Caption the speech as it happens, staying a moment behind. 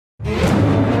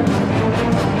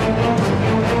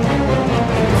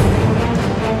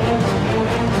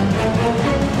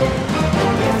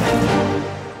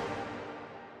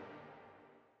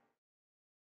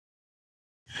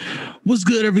What's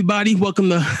good, everybody? Welcome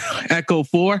to Echo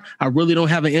 4. I really don't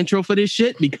have an intro for this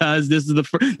shit because this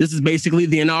is basically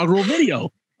the inaugural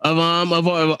video of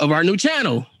our new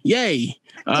channel. Yay!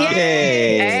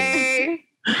 Yay!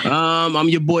 I'm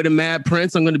your boy, the Mad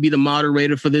Prince. I'm going to be the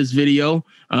moderator for this video.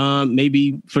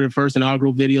 Maybe for the first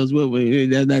inaugural videos.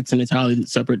 That's an entirely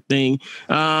separate thing.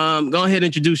 Go ahead and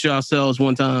introduce yourselves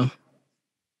one time.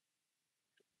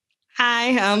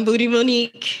 Hi, I'm Booty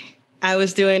Monique. I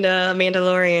was doing the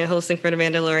Mandalorian, hosting for the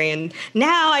Mandalorian.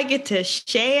 Now I get to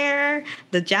share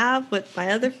the job with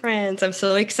my other friends. I'm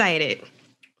so excited.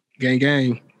 Gang,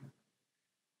 gang.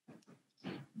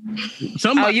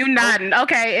 Oh, you nodding.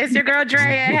 Okay, it's your girl Drea.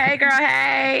 Hey, girl.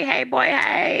 Hey. Hey, boy.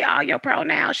 Hey. All your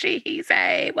pronouns. She, he,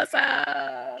 say. What's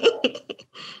up?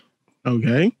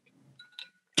 Okay.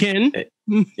 Ken. Hey.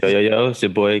 Yo. It's your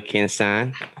boy, Ken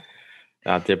Stein.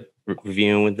 Out there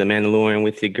reviewing with the Mandalorian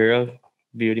with your girl,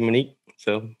 Beauty Monique.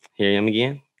 So here I am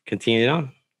again. Continue it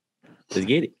on. Let's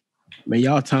get it. Man,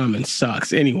 y'all timing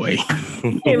sucks. Anyway.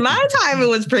 In my time, it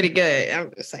was pretty good.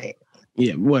 I'm just saying.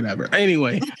 Yeah, whatever.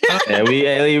 Anyway. Yeah,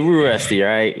 we're rusty, all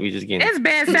right? We just getting. It's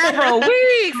been several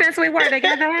weeks since we were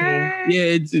together.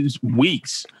 Yeah, it's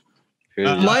weeks.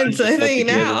 Months, I think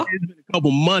now. It's been a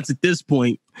couple months at this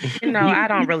point. You know, I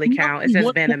don't really count. It's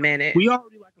just been a minute. We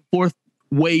already like a fourth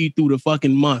way through the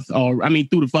fucking month, or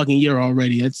through the fucking year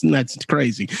already. That's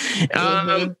crazy.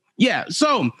 Yeah.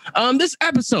 So, this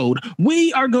episode,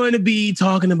 we are going to be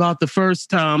talking about the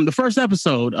first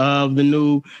episode of the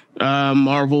new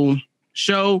Marvel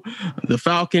show, The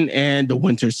Falcon and the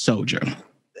Winter Soldier.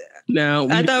 Now,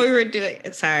 I thought we were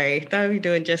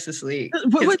doing Justice League.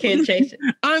 Ken changed it.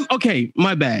 I'm okay.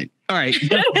 My bad. All right.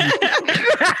 First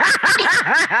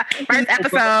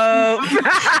episode.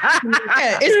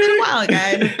 Yeah, it's been a while,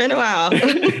 guys. It's been a while.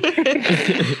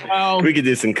 We could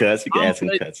do some cuts. We could add some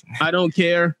cuts. I don't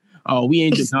care. Oh, we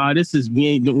ain't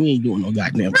doing no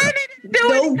goddamn cuts.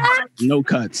 No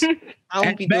cuts. I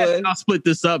won't be doing. I'll split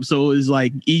this up so it's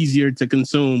like easier to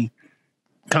consume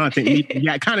content.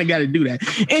 Yeah, I kind of got to do that.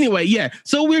 Anyway, yeah.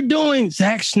 So we're doing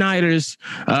Zack Snyder's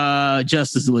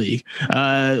Justice League,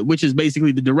 which is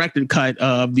basically the directed cut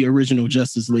of the original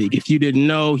Justice League. If you didn't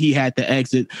know, he had to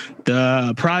exit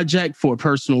the project for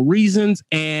personal reasons,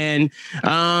 and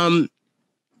not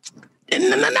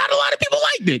a lot of people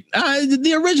liked it.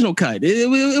 The original cut. It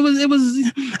was.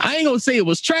 I ain't gonna say it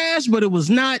was trash, but it was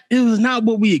not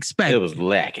what we expected. It was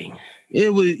lacking.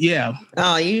 It was, yeah.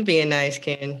 Oh, you being nice,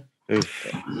 Ken. Oof.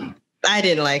 I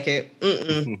didn't like it.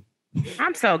 Mm-mm.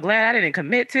 I'm so glad I didn't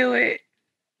commit to it.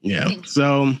 Yeah.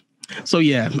 So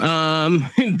yeah.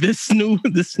 This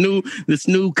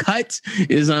new cut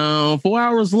is 4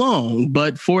 hours long,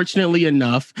 but fortunately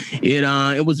enough,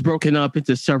 it was broken up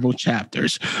into several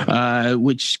chapters,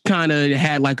 which kind of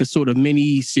had like a sort of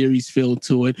mini series feel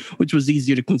to it, which was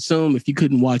easier to consume if you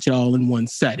couldn't watch it all in one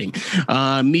setting.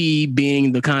 Me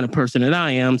being the kind of person that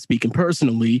I am, speaking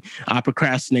personally, I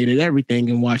procrastinated everything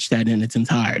and watched that in its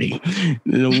entirety.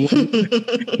 You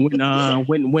know,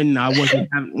 when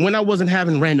I wasn't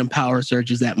having random power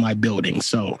surges at my building.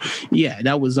 So yeah,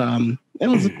 that was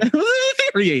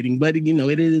infuriating, but you know,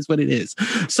 it is what it is.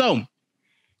 So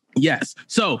yes.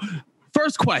 So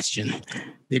first question.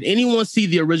 Did anyone see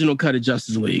the original cut of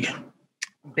Justice League?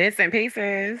 Bits and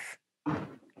pieces.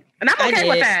 And I'm okay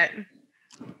with that.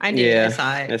 I did. Yeah, I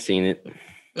saw it. I've seen it.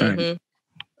 Mm-hmm.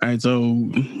 All right, so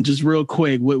just real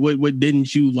quick, what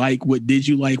didn't you like? What did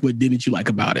you like? What didn't you like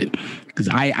about it? Because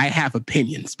I have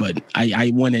opinions, but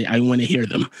I want to hear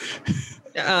them.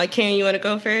 Ken, you want to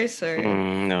go first, or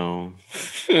no?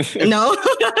 No.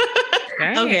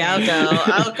 Okay,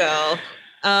 I'll go.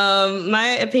 My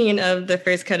opinion of the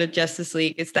first cut of Justice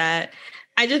League is that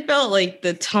I just felt like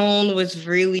the tone was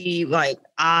really like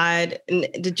odd, and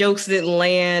the jokes didn't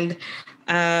land.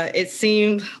 It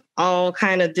seemed all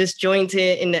kind of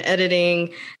disjointed in the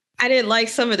editing. I didn't like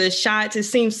some of the shots. It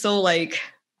seemed so like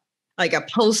a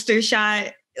poster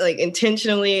shot, like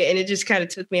intentionally, and it just kind of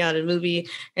took me out of the movie.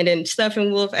 And then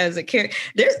Steppenwolf as a character,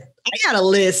 I got a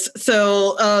list.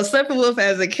 So Steppenwolf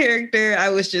as a character, I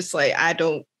was just like, I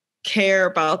don't care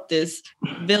about this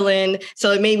villain.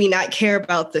 So it made me not care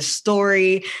about the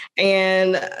story.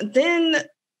 And then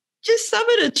just some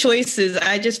of the choices,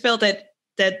 I just felt that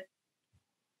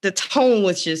the tone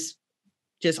was just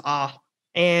off.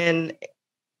 And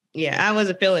yeah, I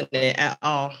wasn't feeling it at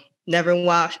all. Never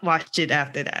watched it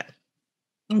after that.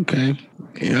 Okay.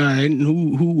 All right.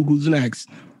 Who's next?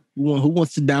 Who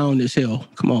wants to down this hill?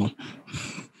 Come on.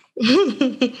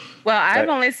 Well, I've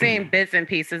only seen bits and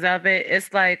pieces of it.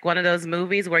 It's like one of those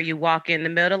movies where you walk in the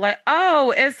middle, like,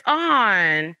 oh, it's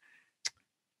on.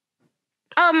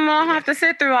 I'm gonna have to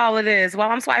sit through all of this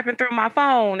while I'm swiping through my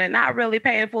phone and not really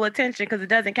paying full attention because it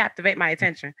doesn't captivate my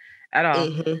attention at all.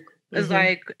 It's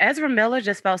like Ezra Miller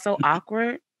just felt so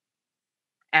awkward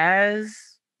as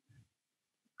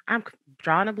I'm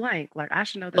drawing a blank. Like, I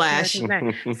should know this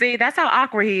name. See, that's how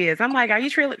awkward he is. I'm like, are you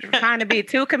trying to be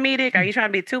too comedic? Are you trying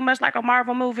to be too much like a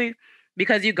Marvel movie?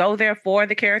 Because you go there for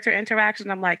the character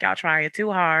interaction. I'm like, y'all trying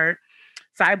too hard.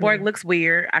 Cyborg looks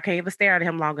weird. I can't even stare at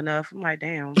him long enough. I'm like,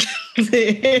 damn.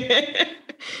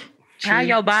 How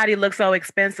your body looks so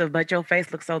expensive, but your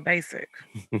face looks so basic.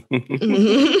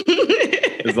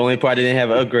 It's the only part I didn't have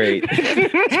an upgrade.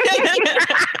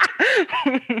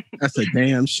 That's a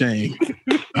damn shame.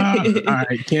 All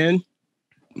right, Ken.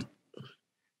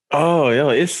 Oh, yo,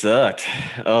 it sucked.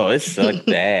 Oh, it sucked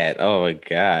bad. Oh my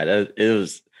God. It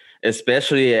was,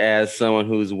 especially as someone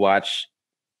who's watched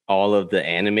all of the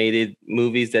animated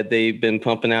movies that they've been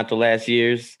pumping out the last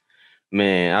years.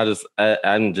 Man,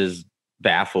 I'm just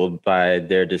baffled by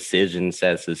their decisions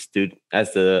as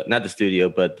not the studio,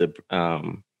 but the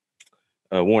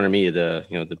Warner Media,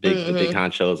 the big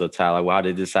honchos of Tyler. Why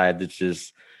they decided to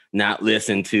just not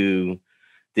listen to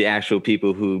the actual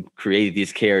people who created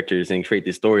these characters and create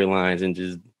these storylines and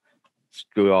just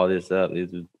screw all this up.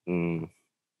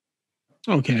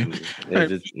 Okay.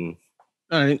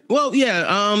 All right. Well,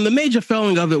 yeah. The major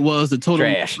failing of it was the total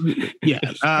trash. Yeah.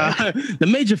 The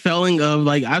major failing of,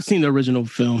 like, I've seen the original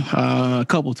film a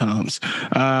couple times.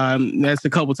 That's a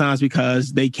couple times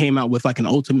because they came out with like an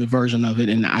ultimate version of it,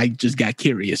 and I just got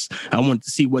curious. I wanted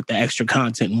to see what the extra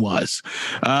content was.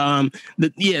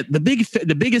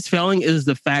 The biggest failing is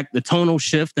the tonal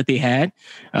shift that they had,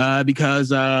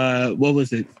 because what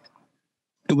was it?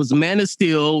 It was Man of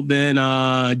Steel, then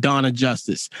Dawn of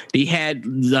Justice. They had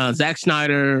Zack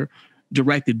Snyder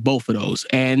directed both of those,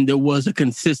 and there was a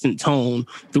consistent tone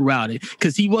throughout it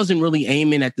because he wasn't really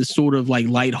aiming at the sort of like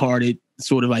lighthearted,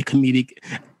 sort of like comedic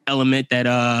element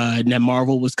that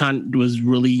Marvel was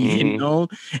really hitting on,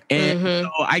 and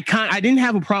so I didn't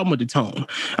have a problem with the tone.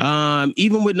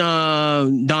 Even with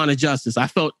Dawn of Justice, I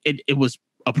felt it was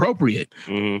appropriate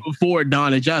for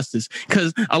Dawn of Justice,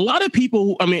 because a lot of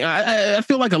people, I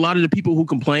feel like a lot of the people who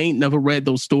complained never read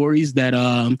those stories that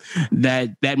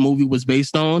that movie was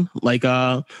based on, like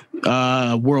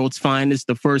World's Finest,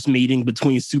 the first meeting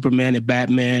between Superman and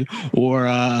Batman, or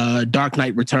Dark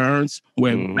Knight Returns,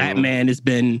 where Batman has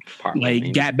been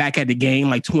got back at the game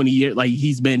like 20 years, like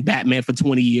he's been Batman for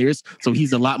 20 years, so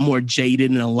he's a lot more jaded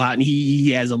and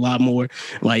he has a lot more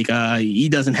he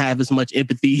doesn't have as much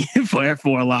empathy for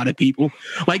a lot of people.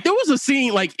 Like, there was a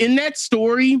scene like in that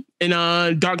story in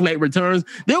Dark Knight Returns,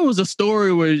 there was a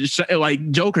story where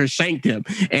Joker shanked him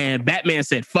and Batman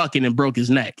said fucking and broke his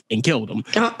neck and killed him.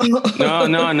 No.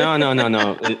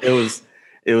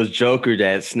 It was Joker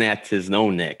that snapped his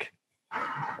own neck.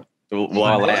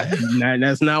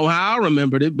 That's not how I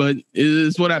remembered it, but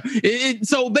it's what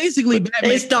so basically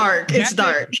Batman, it's dark. It's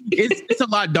dark. It's a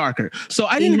lot darker. So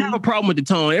I didn't have a problem with the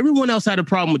tone. Everyone else had a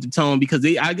problem with the tone because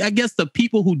I guess the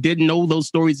people who didn't know those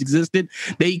stories existed,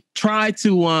 they tried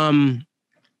to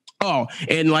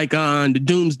and like on the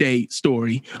Doomsday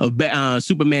story of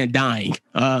Superman dying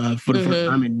for the first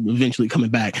time and eventually coming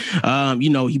back.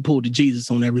 He pulled the Jesus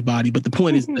on everybody. But the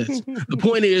point is this. The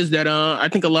point is that I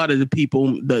think a lot of the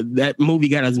people, that movie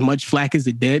got as much flack as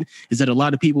it did, is that a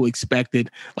lot of people expected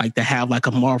like to have like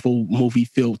a Marvel movie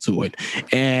feel to it.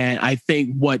 And I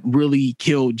think what really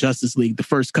killed Justice League, the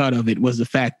first cut of it, was the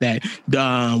fact that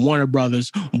Warner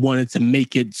Brothers wanted to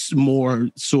make it more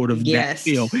sort of that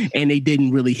feel, and they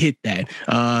didn't really hit that.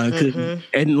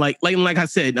 And like I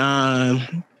said,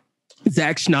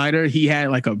 Zack Snyder, he had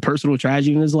like a personal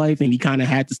tragedy in his life, and he kind of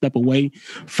had to step away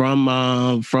from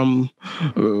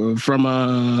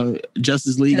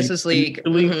Justice League.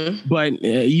 But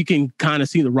you can kind of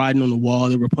see the writing on the wall.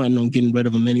 They were planning on getting rid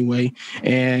of him anyway,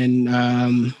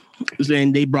 and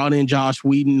they brought in Josh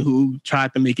Whedon, who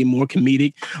tried to make it more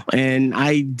comedic, and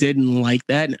I didn't like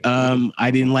that. I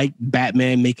didn't like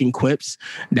Batman making quips.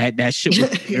 That shit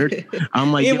was weird.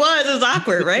 I'm like, it was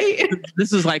awkward, right?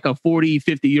 This is like a 40,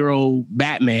 50-year-old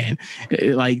Batman.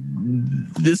 Like,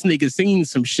 this nigga seen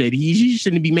some shit. He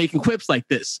shouldn't be making quips like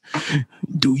this.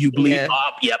 Do you bleed? Yeah.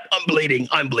 Yep, I'm bleeding.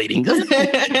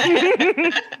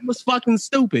 It was fucking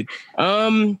stupid.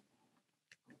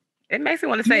 It makes me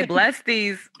want to say, bless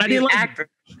these actors.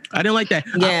 I didn't like that.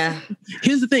 Yeah.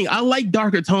 Here's the thing. I like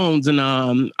darker tones, and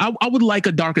I would like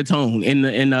a darker tone in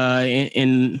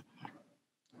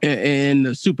in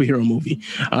the superhero movie.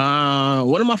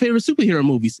 One of my favorite superhero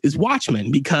movies is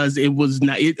Watchmen because it was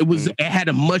not. It had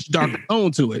a much darker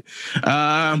tone to it,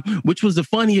 which was the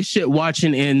funniest shit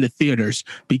watching in the theaters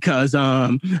because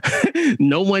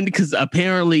because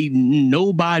apparently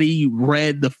nobody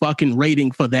read the fucking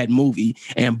rating for that movie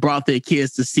and brought their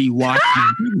kids to see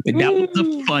Watchmen. And that was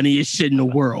the funniest shit in the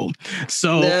world.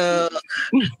 So,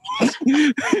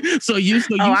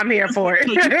 I'm here for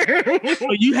it. So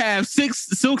you have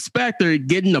Silk Spectre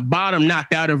getting the bottom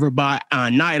knocked out of her by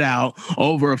Night Owl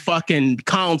over a fucking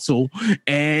console,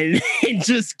 and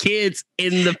just kids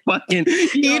in the fucking.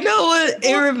 You know what?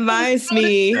 It reminds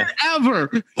me.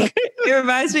 It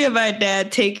reminds me of my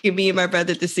dad taking me and my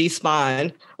brother to see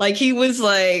Spawn. Like he was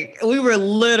like, we were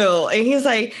little, and he was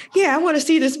like, "Yeah, I want to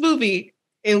see this movie."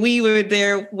 And we were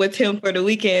there with him for the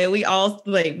weekend. We all,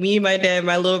 like me and my dad and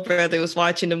my little brother was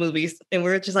watching the movies, and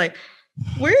we were just like,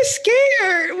 we're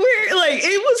scared. We're like,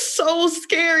 it was so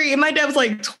scary. And my dad was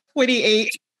like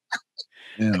 28.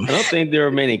 Yeah. I don't think there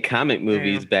were many comic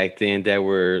movies back then that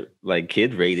were like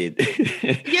kid rated.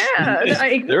 Yeah,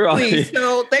 exactly.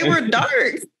 So they were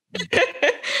dark.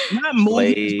 Not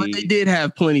movies, but they did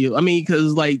have plenty of. I mean,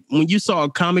 because like when you saw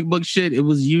comic book shit, it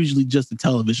was usually just a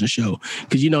television show.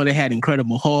 Because they had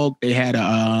Incredible Hulk, they had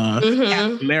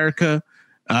Captain America.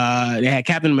 They had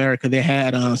Captain America. They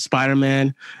had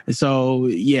Spider-Man. So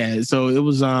yeah, so it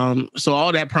was so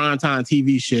all that primetime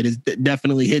TV shit is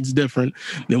definitely hits different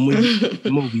than when you see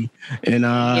the movie. And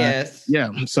yes, yeah.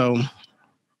 So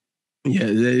yeah,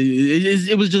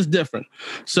 it was just different.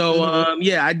 So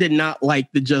I did not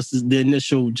like the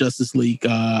initial Justice League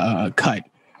cut.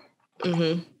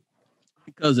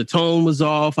 Because the tone was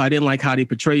off. I didn't like how they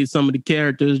portrayed some of the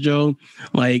characters, Joe.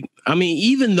 Like, I mean,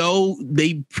 even though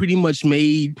they pretty much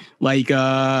made like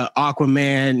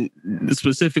Aquaman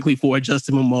specifically for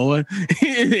Justin Momoa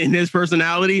in his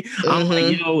personality, I'm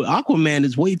like, Aquaman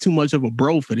is way too much of a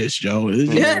bro for this, Joe.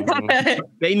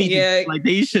 They need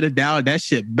they should have dialed that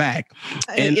shit back.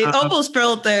 And it almost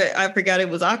felt that I forgot it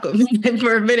was Aquaman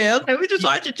for a minute. Okay, we just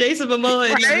watching Jason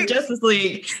Momoa in Justice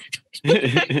League.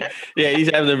 Yeah, he's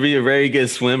having to be a very good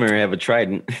swimmer and have a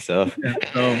trident. So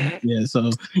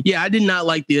I did not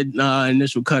like the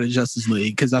initial cut of Justice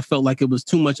League because I felt like it was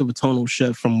too much of a tonal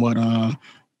shift from what Dawn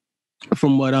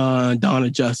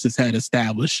of Justice had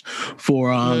established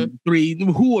for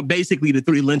who were basically the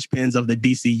three linchpins of the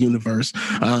DC universe: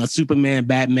 Superman,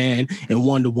 Batman, and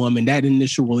Wonder Woman. That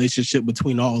initial relationship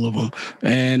between all of them,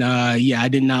 and I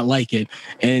did not like it.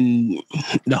 And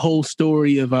the whole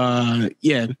story of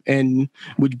and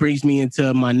which brings me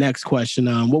into my next question: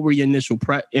 what were your initial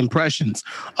impressions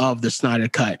of the Snyder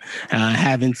Cut?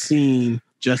 Haven't seen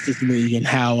Justice League and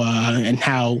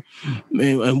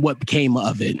what became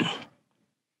of it.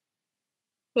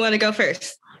 Who want to go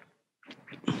first?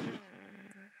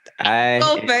 Okay,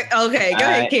 go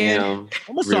ahead, Ken.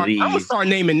 I'm gonna start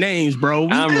naming names, bro.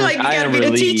 I feel like you gotta be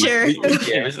the teacher.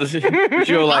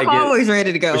 I'm always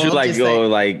ready to go. We should go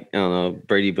like I don't know,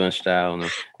 Brady Bunch style.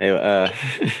 Let's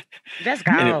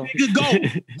go.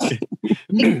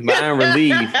 But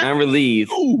I'm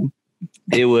relieved.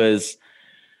 It was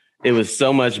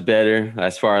so much better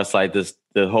as far as like the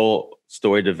whole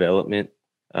story development.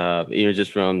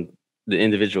 Just from the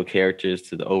individual characters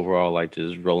to the overall, like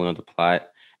just rolling on the plot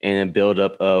and then build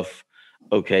up of,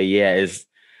 it's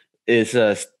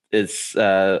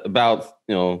about,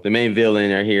 the main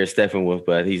villain are here, Steppenwolf,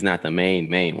 but he's not the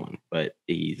main one, but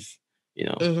he's,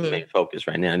 the main focus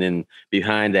right now. And then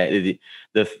behind that,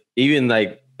 even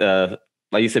like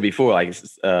you said before, like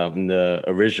in the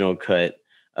original cut,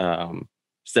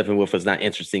 Steppenwolf was not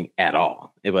interesting at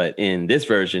all. But in this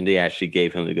version, they actually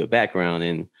gave him a good background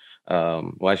and,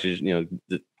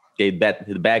 gave back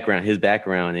his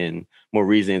background and more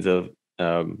reasons of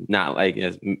not like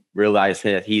realize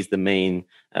that he's the main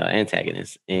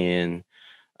antagonist. And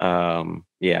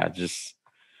just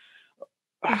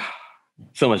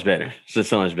so much better. It's just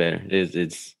so much better. I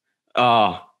just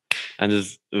saw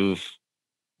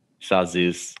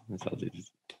Zeus. Just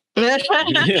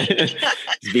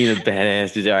being a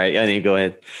badass. All right, I need to go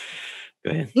ahead.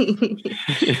 Okay.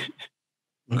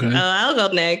 I'll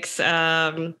go next.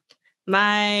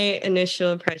 My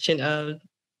initial impression of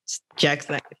Jack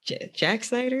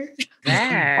Snyder.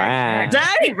 Wow.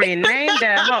 He renamed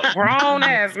that grown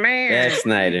ass man. Jack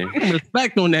Snyder.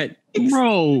 Respect on that,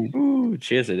 bro. Ooh,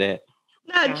 cheers to that.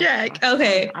 Not Jack.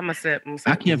 Okay. I'm a sip.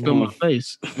 I can't feel my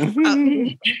face.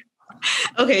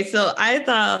 Okay, so I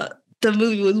thought the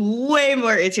movie was way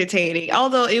more entertaining,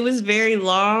 although it was very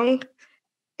long.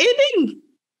 It didn't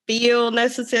feel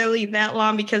necessarily that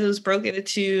long because it was broken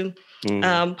into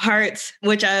parts,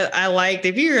 which I liked.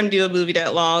 If you're going to do a movie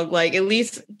that long, like at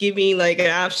least give me like an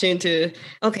option to,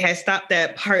 okay, I stopped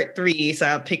at part 3, so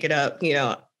I'll pick it up,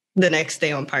 the next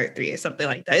day on part 3 or something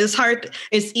like that.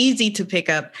 It's easy to pick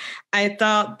up. I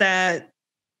thought that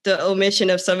the omission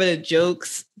of some of the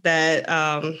jokes that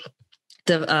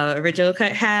the original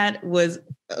cut had was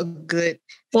a good.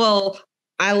 Well,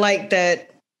 I like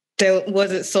that there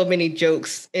wasn't so many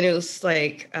jokes, and it was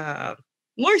like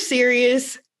more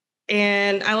serious.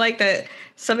 And I like that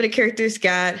some of the characters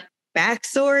got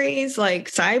backstories,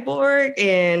 like Cyborg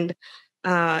and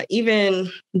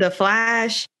even the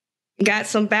Flash got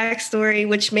some backstory,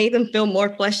 which made them feel more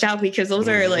fleshed out, because those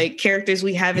are like characters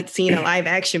we haven't seen in a live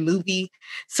action movie.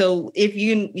 So if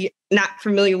you're not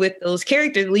familiar with those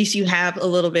characters, at least you have a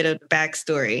little bit of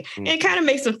backstory. And it kind of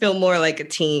makes them feel more like a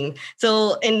team.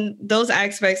 So in those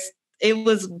aspects, it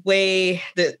was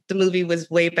the movie was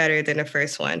way better than the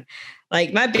first one.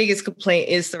 Like, my biggest complaint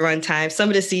is the runtime. Some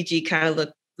of the CG kind of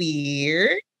look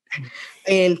weird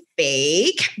and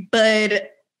fake, but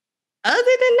other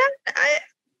than that, I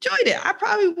enjoyed it. I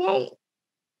probably won't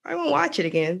watch it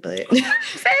again, but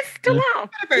it's too long.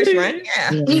 First run, yeah.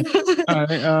 All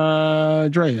right,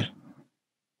 Drea.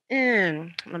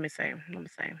 Let me say.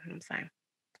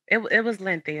 It was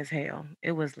lengthy as hell.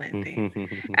 It was lengthy.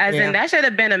 As in, that should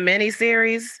have been a mini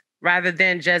series rather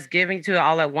than just giving to it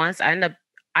all at once. I ended up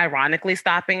ironically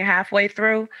stopping halfway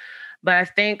through. But I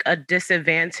think a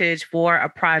disadvantage for a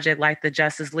project like the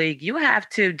Justice League, you have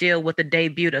to deal with the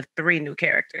debut of 3 new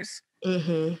characters.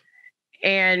 And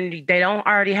they don't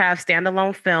already have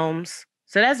standalone films.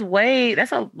 So that's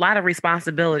a lot of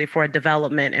responsibility for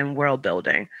development and world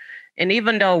building. And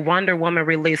even though Wonder Woman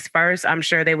released first, I'm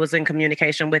sure they was in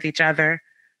communication with each other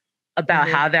about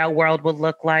how that world would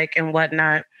look like and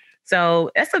whatnot.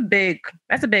 So that's a big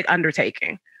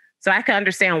undertaking. So I can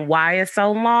understand why it's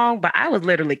so long, but I was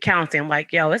literally counting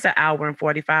like, yo, it's 1 hour and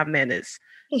 45 minutes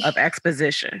of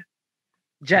exposition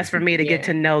just for me to get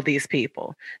to know these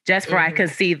people, just for I can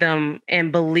see them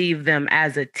and believe them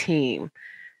as a team.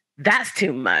 That's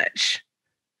too much.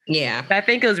 Yeah. I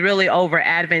think it was really over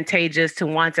advantageous to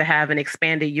want to have an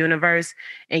expanded universe,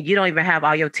 and you don't even have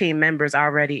all your team members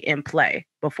already in play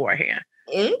beforehand.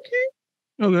 Okay.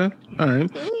 All right.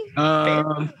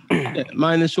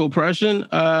 My initial impression,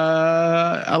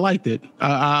 I liked it.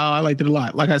 I liked it a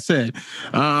lot. Like I said,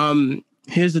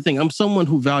 here's the thing. I'm someone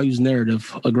who values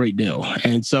narrative a great deal.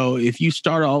 And so if you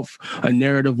start off a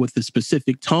narrative with a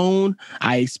specific tone,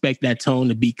 I expect that tone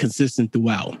to be consistent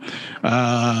throughout.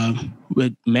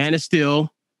 With Man of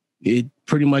Steel, it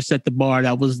pretty much set the bar.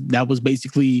 That was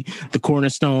basically the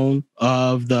cornerstone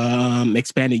of the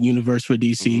expanded universe for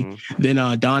DC. Then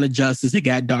Dawn of Justice, it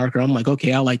got darker. I'm like,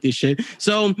 okay, I like this shit.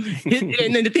 So, and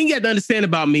then the thing you have to understand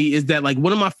about me is that like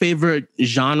one of my favorite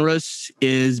genres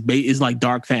is like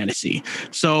dark fantasy.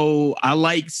 So I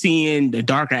like seeing the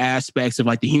darker aspects of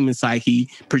like the human psyche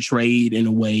portrayed in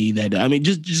a way that, I mean,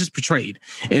 just portrayed.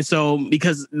 And so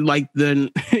because like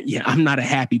I'm not a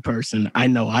happy person. I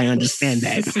know, I understand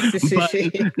that, but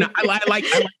no, I like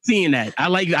seeing that. I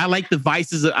like the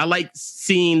vices. I like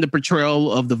seeing the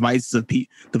portrayal of the vices of the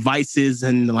vices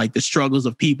and like the struggles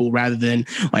of people rather than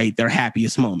like their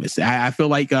happiest moments. I feel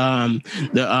like to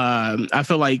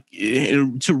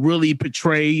really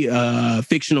portray a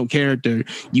fictional character,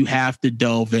 you have to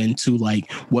delve into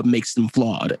like what makes them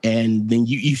flawed, and then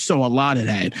you saw a lot of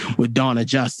that with Dawn of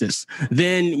Justice.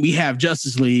 Then we have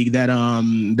Justice League,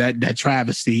 that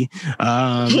travesty,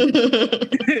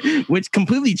 which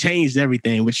completely changed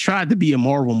everything, which tried to be a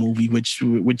Marvel movie, which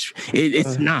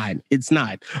it's not. It's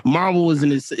not. Marvel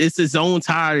is it's its own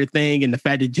entire thing, and the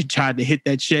fact that you tried to hit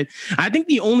that shit. I think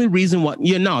the only reason why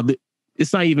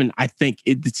it's not even, I think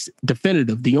it's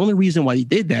definitive. The only reason why he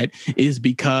did that is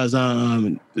because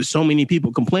so many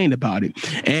people complained about it.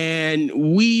 And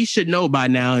we should know by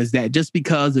now is that just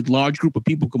because a large group of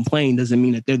people complain doesn't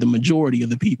mean that they're the majority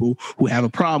of the people who have a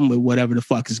problem with whatever the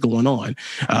fuck is going on.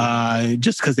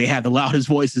 Just because they have the loudest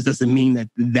voices doesn't mean that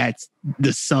that's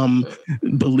the some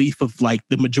belief of like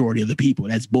the majority of the people.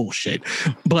 That's bullshit.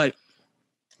 But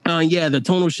the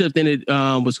tonal shift in it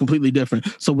was completely different.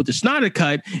 So with the Snyder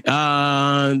cut,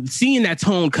 seeing that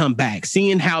tone come back,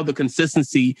 seeing how the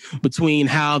consistency between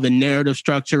how the narrative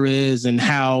structure is and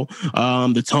how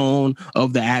the tone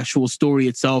of the actual story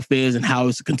itself is and how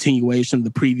it's a continuation of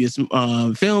the previous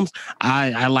films,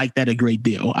 I like that a great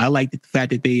deal. I like the fact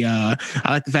that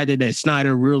that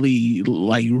Snyder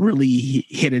really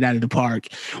hit it out of the park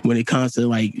when it comes to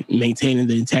like maintaining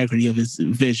the integrity of his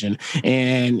vision.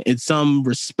 And in some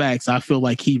respect, respects, I feel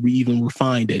like he even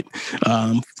refined it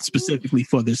specifically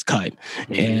for this cut.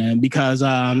 And because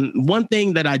one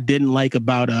thing that I didn't like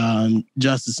about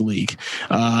Justice League,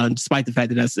 despite the fact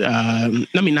that that's not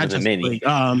Justice League,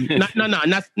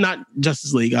 not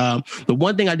Justice League. The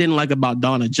one thing I didn't like about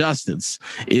Dawn of Justice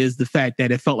is the fact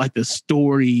that it felt like the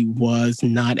story was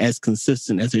not as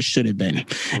consistent as it should have been,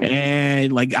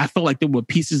 and like I felt like there were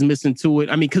pieces missing to it.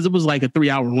 I mean, because it was like a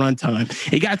 3-hour runtime,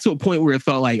 it got to a point where it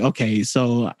felt like, okay,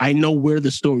 so I know where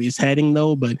the story is heading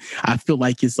though, but I feel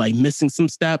like it's like missing some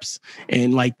steps,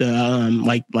 and like the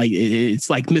it's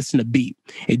like missing a beat.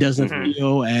 It doesn't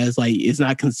feel as like it's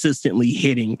not consistently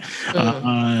hitting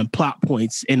plot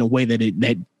points in a way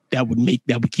that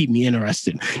would keep me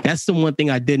interested. That's the one thing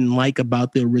I didn't like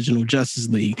about the original Justice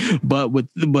League. But with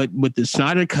the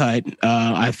Snyder cut,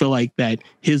 I feel like that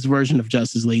his version of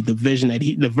Justice League, the version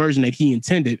that he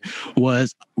intended,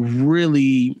 was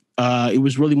really it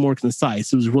was really more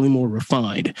concise. It was really more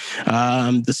refined.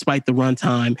 Despite the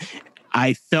runtime,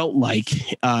 I felt like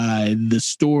the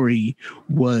story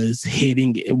was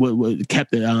hitting,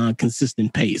 kept a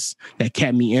consistent pace that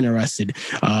kept me interested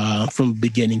from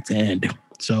beginning to end.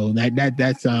 So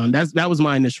that was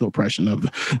my initial impression of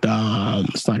the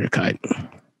Snyder cut.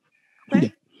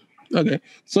 Okay. Yeah. Okay.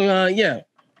 So yeah.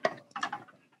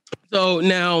 So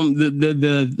now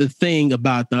the thing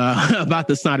about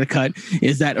the Snyder cut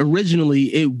is that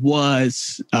originally it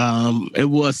was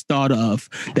thought of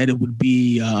that it would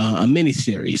be a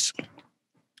miniseries.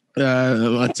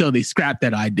 Until they scrapped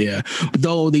that idea,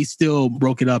 though they still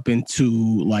broke it up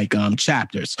into like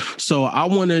chapters. So I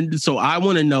want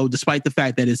to know, despite the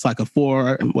fact that it's like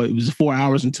 4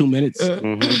 hours and 2 minutes.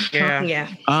 Yeah.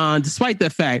 Despite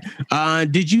that fact,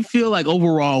 did you feel like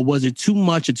overall was it too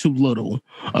much or too little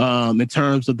in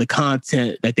terms of the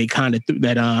content that they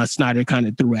Snyder kind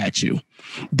of threw at you?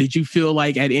 Did you feel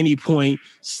like at any point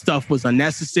stuff was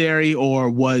unnecessary, or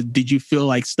did you feel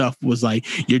like stuff was like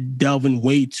you're delving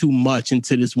way too much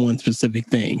into this one specific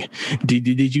thing? Did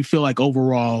you feel like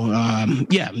overall,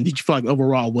 did you feel like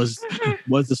overall was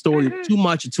the story too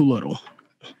much or too little?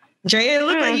 Dre, it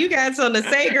looked like you guys on the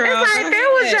same girl. It's like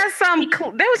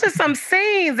there was just some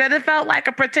scenes that it felt like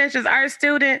a pretentious art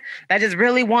student that just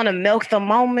really want to milk the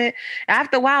moment.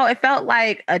 After a while, it felt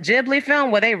like a Ghibli film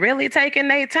where they really taking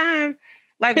their time.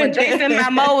 Like when Jason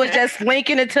Momoa was just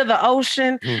slinking into the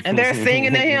ocean and they're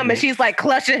singing to him and she's like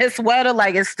clutching his sweater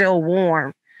like it's still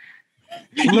warm.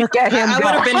 Look at him. I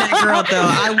would have been that girl though.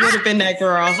 I would have been that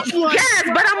girl. Yes,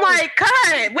 but I'm like,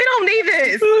 cut. We don't need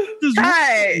this.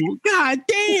 God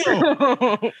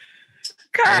damn.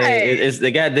 Cut. Hey,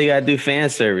 they got to do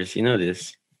fan service. You know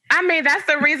this. I mean, that's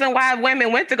the reason why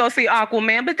women went to go see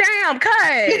Aquaman, but damn, cut.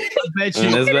 I bet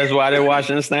you. That's why they're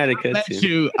watching the Snyder cut.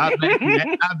 I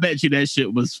bet you that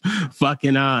shit was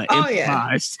fucking improv.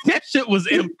 Yeah. That shit was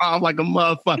improv like a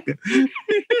motherfucker.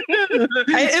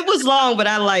 It was long, but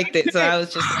I liked it, so I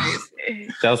was just like,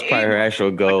 that was probably her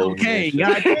actual goal. Okay,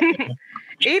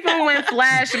 even when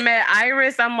Flash met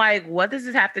Iris, I'm like, what does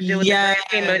this have to do with the grand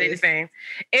scheme of anything?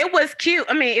 It was cute.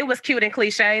 I mean, it was cute and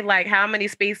cliche. Like, how many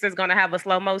speedsters gonna have a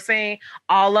slow-mo scene?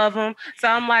 All of them. So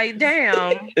I'm like,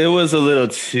 damn. It was a little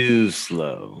too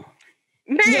slow.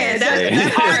 Man,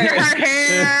 that's her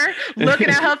hair, looking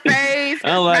at her face,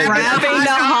 grabbing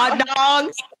the hot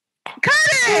dogs. Cut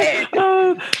it!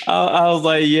 I was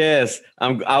like, yes. I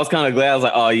was kind of glad. I was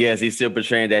like, oh yes, he's still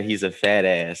portraying that he's a fat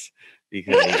ass.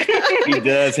 Because he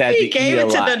does have to eat a lot. He gave it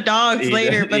to the dogs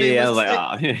later, but I was like,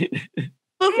 oh.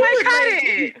 Cut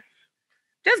it.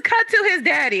 Just cut to his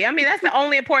daddy. I mean, that's the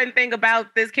only important thing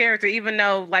about this character, even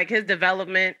though like his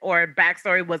development or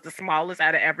backstory was the smallest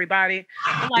out of everybody.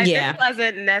 I'm like, this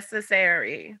wasn't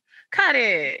necessary. Cut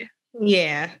it.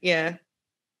 Yeah.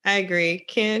 I agree.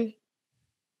 Ken,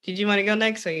 did you want to go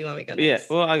next or you want me to go next?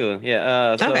 Yeah, well, I'll go.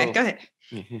 Yeah. Okay, go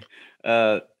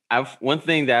ahead. One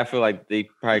thing that I feel like they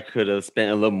probably could have spent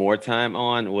a little more time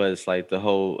on was like the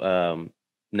whole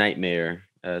nightmare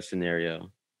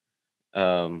scenario.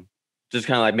 Just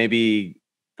kind of like maybe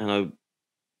I don't know,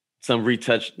 some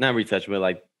not retouch, but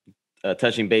like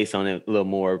touching base on it a little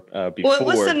more before.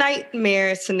 What's the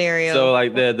nightmare scenario? So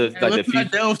like the let's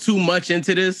not delve too much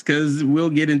into this because we'll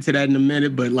get into that in a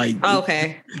minute. But like,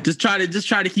 okay, just try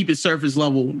to keep it surface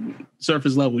level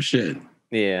shit.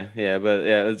 Yeah, but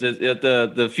it's just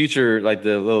the future, like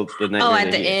the nightmare. Oh,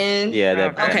 at the end.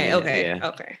 Yeah.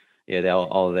 Okay. Yeah,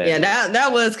 all of that. Yeah,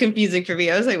 that was confusing for me.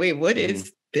 I was like, wait, what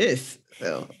is this?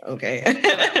 So okay.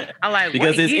 I like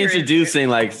because it's introducing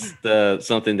like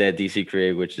something that DC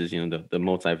created, which is the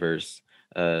multiverse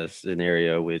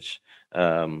scenario, which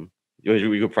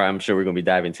we could probably, I'm sure we're gonna be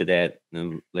diving into that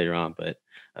later on, but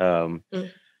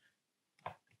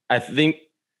I think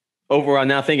overall,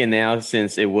 now thinking now,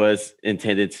 since it was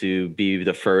intended to be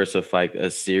the first of like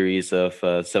a series of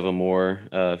several more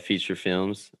feature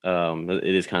films, it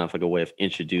is kind of like a way of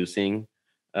introducing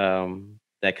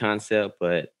that concept.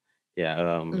 But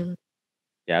yeah,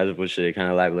 yeah, I just wish they kind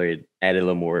of elaborated, added a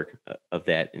little more of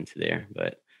that into there.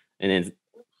 But and then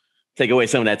take away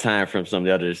some of that time from some of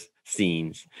the other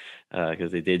scenes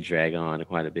because they did drag on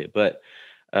quite a bit. But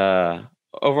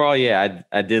overall, yeah,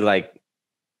 I did like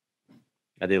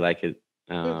it.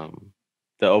 The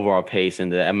overall pace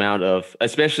and the amount of,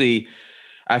 especially,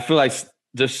 I feel like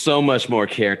there's so much more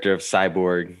character of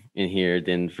Cyborg in here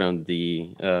than from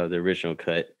the original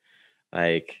cut.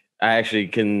 Like I actually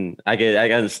can, I get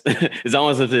it's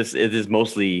almost as if it is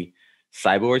mostly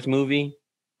Cyborg's movie.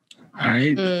 All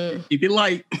right, keep it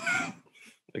light.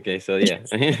 Okay, so yeah.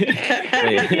 All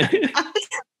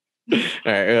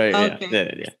right,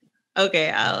 okay. Yeah.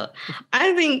 Okay,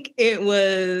 I think it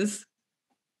was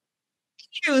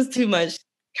too much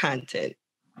content,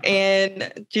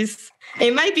 and just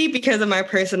it might be because of my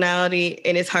personality,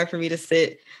 and it's hard for me to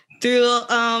sit through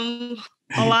a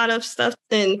lot of stuff,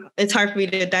 and it's hard for me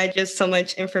to digest so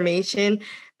much information.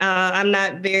 I'm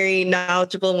not very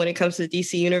knowledgeable when it comes to the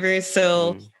DC universe,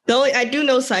 so I do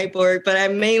know Cyborg, but I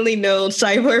mainly know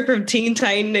Cyborg from Teen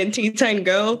Titan and Teen Titan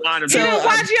Go. You didn't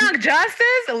watch Young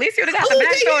Justice? At least you would have got the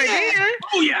backstory then.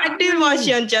 Oh yeah, I did watch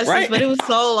Young Justice, but it was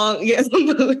so long. Yes.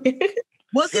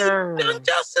 Was it Young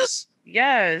Justice?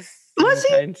 Yes. Was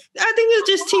he? I think it was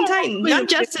just Teen Titan. Young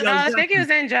Justice. I think he was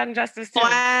in Young Justice too.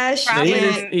 Flash.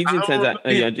 He's in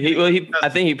I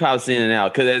think he pops in and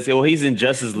out because he's in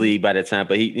Justice League by the time,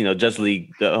 but Justice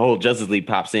League, the whole Justice League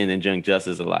pops in Young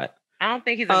Justice a lot. I don't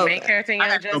think he's a main character in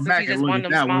Young Justice. He's just one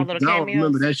of them small little cameos. I don't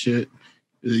remember that shit.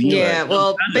 Yeah,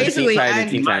 well, basically,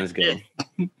 Teen Titans Go.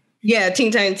 Yeah,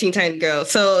 Teen Titan Go.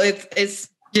 So it's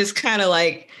just kind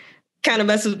of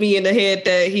messes with me in the head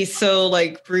that he's so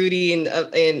like broody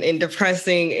and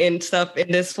depressing and stuff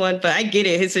in this one. But I get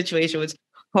it. His situation was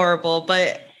horrible.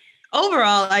 But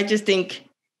overall, I just think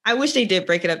I wish they did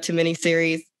break it up into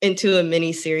a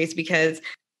mini series because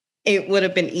it would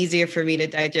have been easier for me to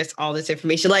digest all this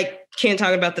information. Like Ken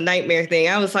talking about the nightmare thing.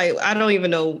 I was like, I don't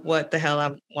even know what the hell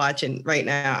I'm watching right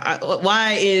now.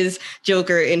 Why is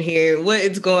Joker in here? What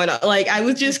is going on? Like, I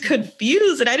was just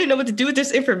confused and I didn't know what to do with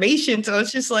this information. So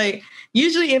it's just like,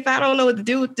 usually if I don't know what to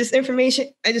do with this information,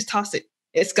 I just toss it.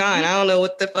 It's gone. I don't know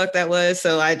what the fuck that was.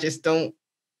 So I just don't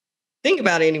think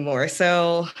about it anymore.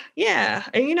 So yeah.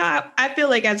 And I feel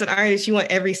like as an artist, you want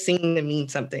every scene to mean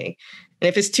something. And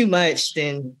if it's too much,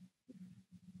 then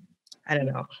I don't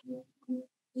know.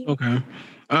 Okay.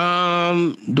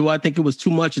 Do I think it was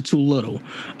too much or too little?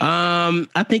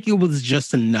 I think it was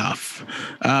just enough.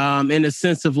 In the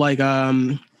sense of like,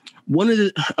 one of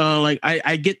the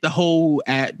I get the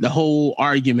whole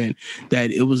argument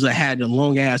that it had a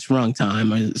long ass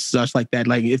runtime and such like that.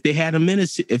 Like if they had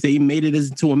if they made it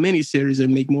into a mini series,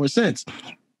 it'd make more sense.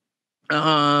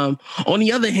 On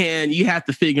the other hand, you have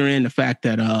to figure in the fact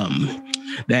that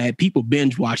that people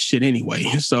binge watch shit anyway.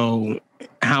 So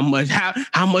how much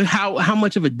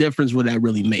of a difference would that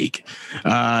really make?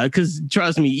 Because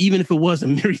trust me, even if it was a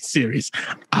mini series,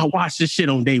 I watched this shit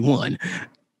on day one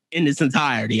in its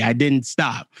entirety. I didn't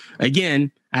stop.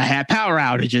 Again, I had power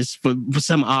outages for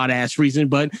some odd ass reason,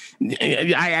 but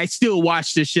I still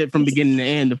watched this shit from beginning to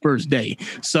end the first day.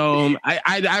 So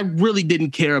I really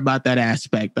didn't care about that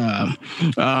aspect.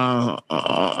 That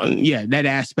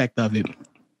aspect of it.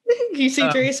 You see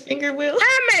Dre's finger, Will?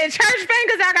 How many church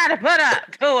fingers I gotta put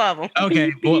up? 2 of them.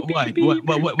 Okay,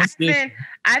 what's this?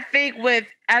 I think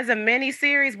as a mini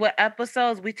series with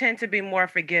episodes, we tend to be more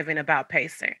forgiving about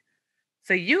pacing.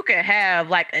 So you can have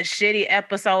like a shitty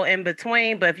episode in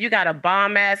between, but if you got a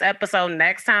bomb ass episode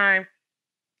next time,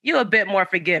 you're a bit more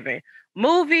forgiving.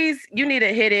 Movies, you need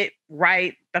to hit it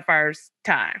right the first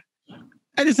time.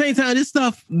 At the same time,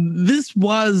 this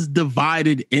was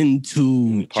divided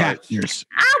into chapters.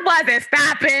 I wasn't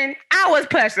stopping. I was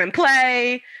pushing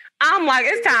play. I'm like,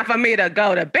 it's time for me to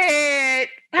go to bed.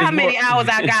 How many hours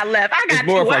I got left? I got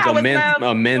 2 hours left. It's more of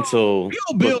like a mental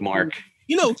bookmark.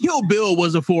 Kill Bill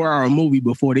was a 4-hour movie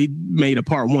before they made a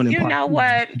part 1 and part 2. You know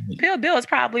what? Kill Bill is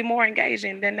probably more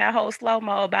engaging than that whole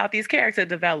slow-mo about these character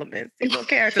developments. These little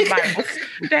character Bibles.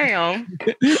 Damn.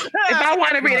 If I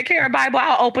want to read a character Bible,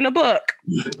 I'll open a book.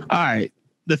 All right.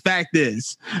 The fact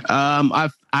is,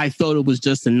 I thought it was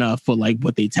just enough for like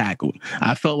what they tackled.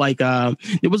 I felt like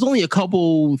there was only a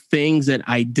couple things that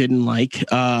I didn't like,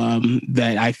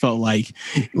 that I felt like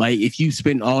if you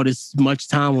spend all this much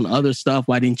time on other stuff,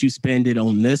 why didn't you spend it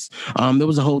on this? There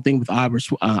was a whole thing with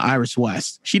Iris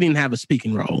West. She didn't have a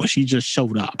speaking role. She just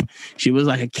showed up. She was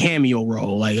like a cameo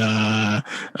role. Like yeah,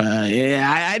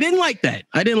 I didn't like that.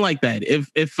 I didn't like that.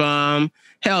 If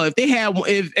they had,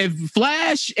 if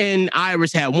Flash and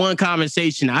Iris had one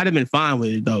conversation, I'd have been fine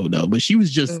with it though. But she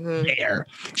was just there.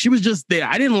 She was just there.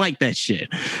 I didn't like that shit.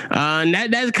 And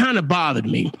that kind of bothered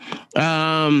me.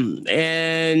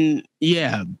 And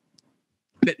yeah.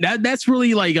 That's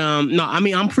really like no, I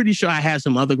mean, I'm pretty sure I have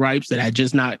some other gripes that had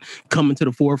just not coming to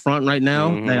the forefront right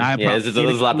now. That I there's a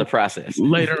lot to process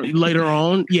later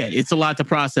on. Yeah, it's a lot to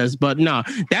process, but no,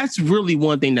 that's really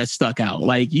one thing that stuck out.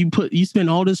 Like you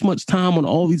spend all this much time on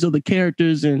all these other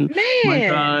characters and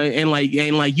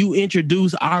you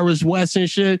introduce Iris West and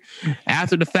shit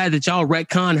after the fact that y'all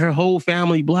retconned her whole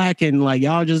family black and like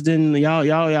y'all just didn't y'all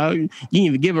you didn't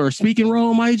even give her a speaking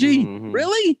role, my G.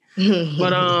 Really?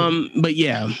 But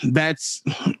yeah, that's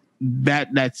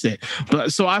it.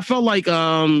 But so I felt like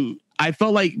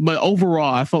but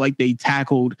overall I felt like they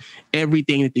tackled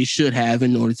everything that they should have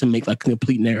in order to make like a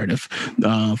complete narrative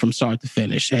from start to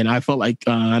finish. And I felt like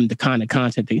the amount of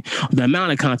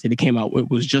content that came out with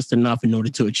was just enough in order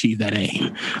to achieve that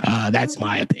aim. That's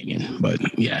my opinion. But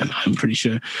yeah, I'm pretty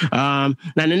sure. Now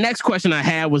the next question I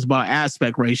had was about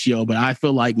aspect ratio, but I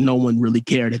feel like no one really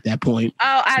cared at that point.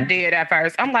 Oh, I did at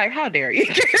first. I'm like, how dare you?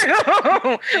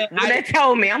 When they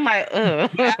told me, I'm like,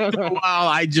 ugh. After a while,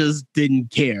 I just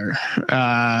didn't care.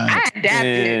 I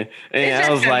adapted. And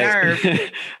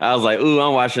I was like, ooh,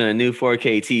 I'm watching a new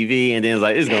 4K TV, and then it's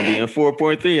like, it's gonna be in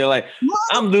 4.3. You're like,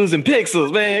 I'm losing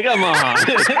pixels, man. Come on.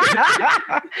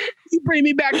 You bring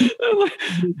me back.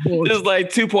 It's like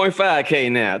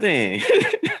 2.5K now. Dang.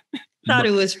 Thought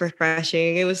it was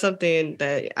refreshing. It was something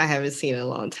that I haven't seen in a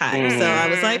long time. So I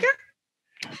was like,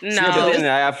 no,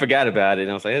 I forgot about it.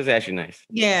 And I was like, it's actually nice.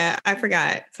 Yeah, I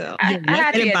forgot. So I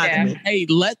didn't bother me. Hey,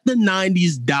 let the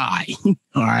 90s die.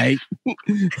 All right.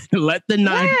 Let the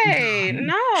 90s die.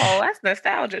 No, that's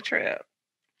nostalgia trip.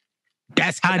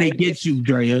 That's how they get you,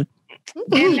 Drea.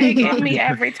 And they get me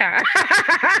every time.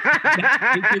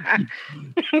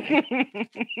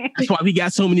 That's why we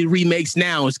got so many remakes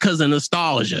now. It's because of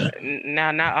nostalgia.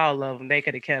 No, not all of them. They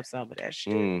could have kept some of that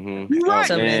shit. Right.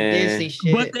 Some of that Disney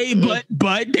shit.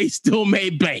 But they still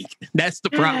made bank. That's the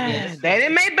problem. They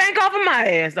didn't make bank off of my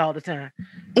ass all the time.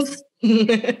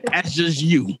 That's just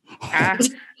you. I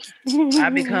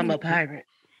become a pirate.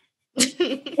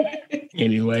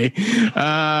 Anyway,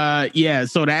 yeah,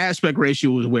 so the aspect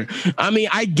ratio was weird. I mean,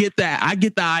 I get that.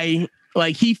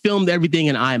 Like he filmed everything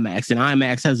in IMAX, and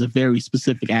IMAX has a very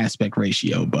specific aspect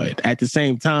ratio, but at the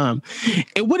same time,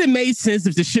 it would have made sense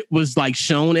if the shit was like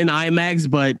shown in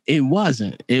IMAX, but it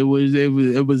wasn't. It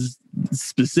was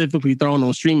specifically thrown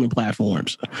on streaming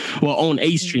platforms, well, on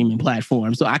a streaming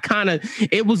platform. So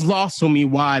it was lost on me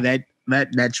why that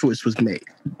choice was made.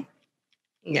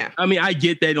 Yeah, I mean, I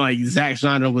get that. Like Zack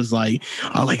Snyder was like,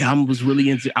 I'm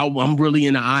really into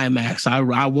IMAX.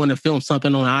 I want to film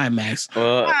something on IMAX.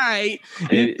 All right,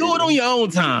 do it on your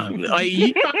own time. Like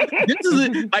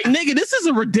this is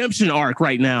a redemption arc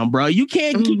right now, bro. You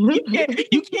can't risk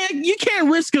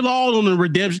it all on the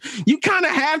redemption. You kind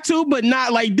of have to, but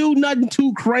not like do nothing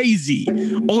too crazy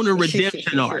on a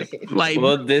redemption arc. Like,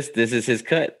 well, this is his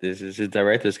cut. This is his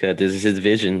director's cut. This is his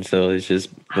vision. So it's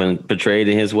just been portrayed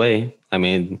in his way. I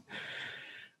mean,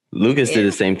 Lucas did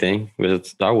the same thing with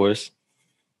Star Wars.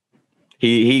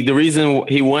 The reason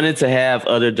he wanted to have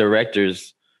other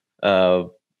directors,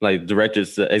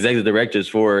 executive directors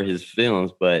for his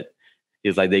films, but he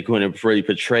was like they couldn't really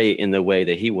portray it in the way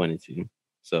that he wanted to.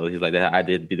 So he's like, I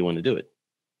did be the one to do it,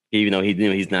 even though he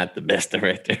knew he's not the best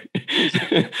director.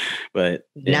 But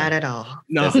not at all.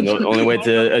 No, that's the only way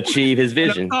to achieve his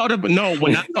vision.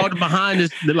 When I thought behind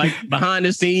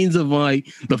the scenes of like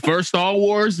the first Star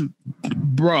Wars,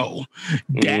 bro,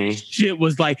 that shit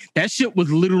was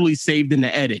literally saved in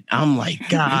the edit. I'm like,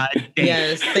 God damn.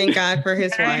 Yes, thank God for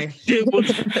his wife.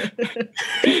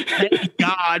 Thank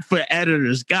God for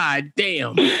editors. God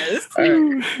damn. Yes.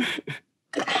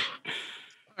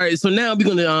 All right, so now we're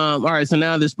gonna. So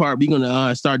now this part we're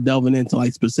gonna start delving into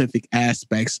like specific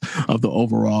aspects of the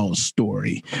overall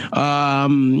story.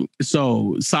 So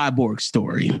Cyborg's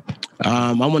story.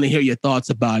 I want to hear your thoughts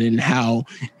about it and how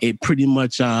it pretty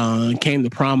much came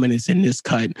to prominence in this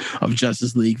cut of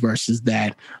Justice League versus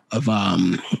that of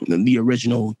the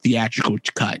original theatrical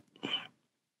cut.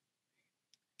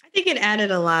 I think it added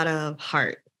a lot of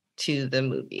heart to the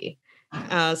movie.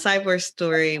 Cyborg's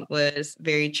story was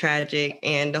very tragic,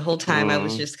 and the whole time I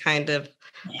was just kind of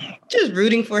just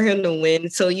rooting for him to win.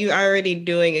 So you're already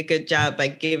doing a good job by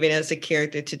giving us a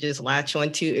character to just latch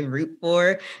onto and root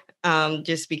for,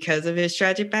 just because of his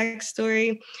tragic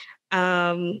backstory.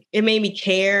 It made me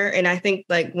care. And I think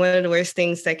like one of the worst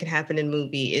things that can happen in a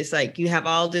movie is like you have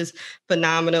all this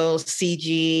phenomenal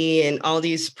CG and all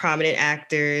these prominent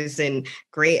actors and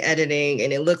great editing,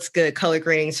 and it looks good. Color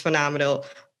grading is phenomenal,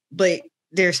 but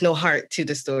there's no heart to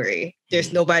the story.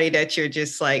 There's nobody that you're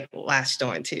just like latched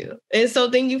on to. And so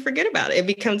then you forget about it. It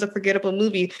becomes a forgettable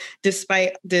movie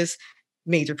despite this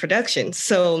major production.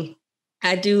 So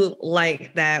I do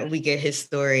like that we get his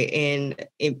story, and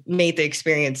it made the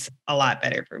experience a lot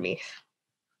better for me.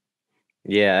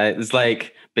 Yeah, it's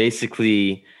like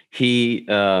basically his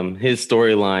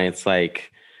storyline, it's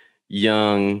like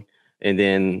young and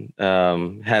then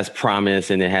has promise,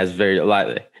 and it has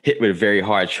hit with very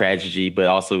hard tragedy, but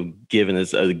also given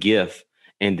us a gift.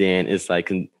 And then it's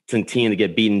like continue to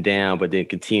get beaten down, but then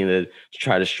continue to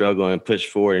try to struggle and push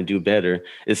forward and do better.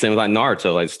 It's the same like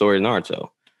Naruto, like the story of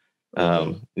Naruto.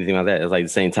 Anything like that. It's like the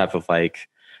same type of like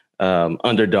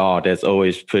underdog that's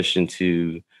always pushing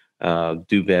to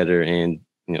do better and,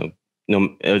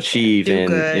 achieve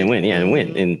and win. Yeah, and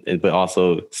win. And but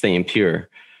also staying pure,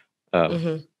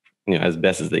 as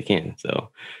best as they can. So,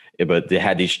 but they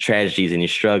had these tragedies and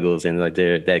these struggles, and like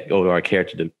that go to our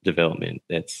character development.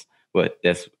 That's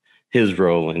his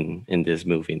role in this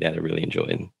movie that I really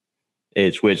enjoyed.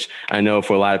 Which I know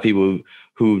for a lot of people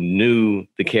who knew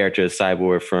the character of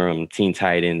Cyborg from Teen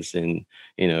Titans and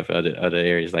for other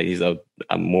areas, like he's a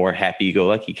more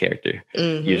happy-go-lucky character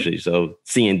usually. So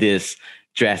seeing this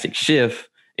drastic shift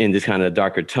in this kind of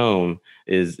darker tone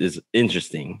is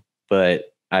interesting,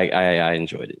 but I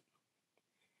enjoyed it.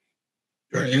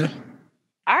 Yeah.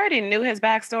 I already knew his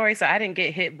backstory, so I didn't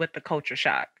get hit with the culture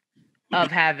shock of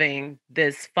having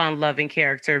this fun-loving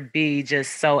character be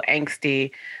just so angsty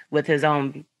with his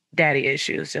own daddy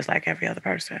issues, just like every other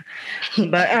person.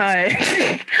 But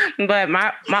but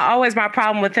my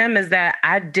problem with him is that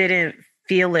I didn't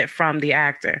feel it from the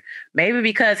actor. Maybe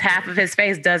because half of his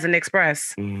face doesn't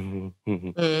express.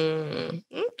 Okay.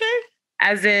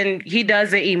 As in, he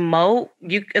doesn't emote.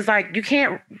 It's like you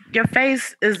can't. Your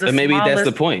face is the. But maybe smallest. That's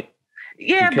the point.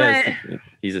 Yeah, because but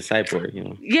he's a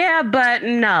cyborg, Yeah, but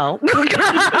no.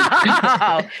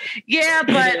 Yeah,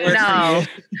 but no.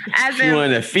 As in, you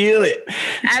want to feel it.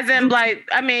 As in, like,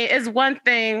 I mean, it's one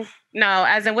thing. No,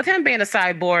 as in, with him being a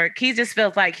cyborg, he just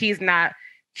feels like he's not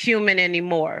human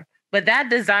anymore. But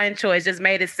that design choice just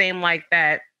made it seem like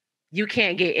that you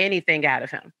can't get anything out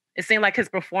of him. It seemed like his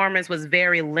performance was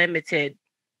very limited,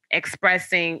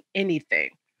 expressing anything.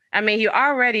 I mean, he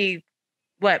already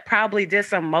probably did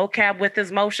some mocap with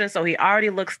his motion, so he already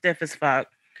looks stiff as fuck.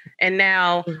 And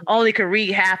now only could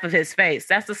read half of his face.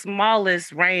 That's the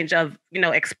smallest range of,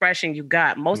 expression you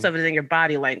got. Most of it is in your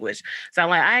body language. So I'm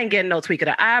like, I ain't getting no tweak of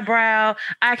the eyebrow.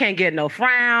 I can't get no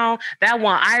frown. That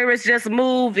one iris just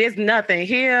moved. It's nothing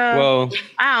here. Well,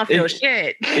 I don't feel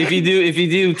shit. If you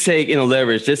do take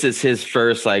leverage, this is his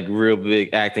first like real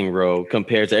big acting role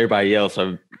compared to everybody else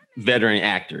are veteran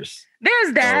actors.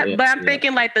 There's that, but I'm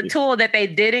thinking like the tool that they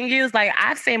didn't use, like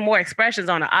I've seen more expressions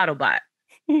on an Autobot.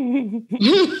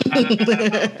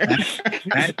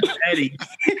 That's petty.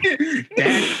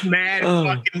 That's mad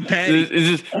fucking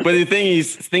petty. But the thing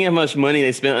is, think how much money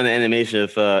they spent on the animation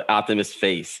of Optimus'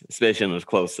 face, especially on those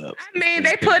close-ups. I mean,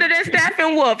 they put it in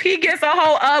Steppenwolf. He gets a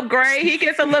whole upgrade. He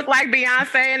gets to look like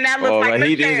Beyonce, and that looks like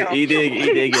Michelle. He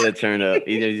did get a turn up.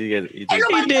 He did.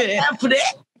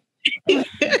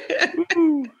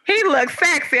 He looks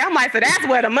sexy. I'm like, so that's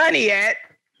where the money at.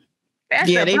 That's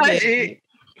the budget. Did.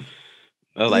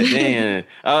 I was like, damn.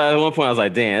 At one point, I was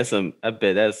like, damn, I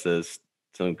bet that's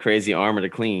some crazy armor to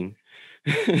clean.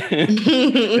 You're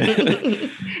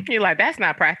like, that's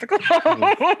not practical.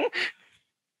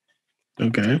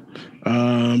 Okay.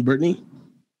 Brittany?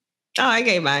 Oh, I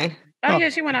gave mine. Oh, yeah,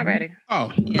 she went already.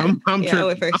 Oh, yeah. I'm I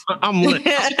went first. I'm lit.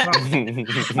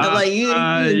 I'm like, you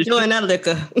enjoying that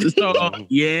liquor. So,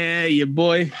 yeah, your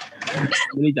boy.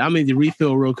 I need to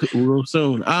refill real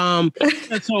soon.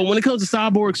 So when it comes to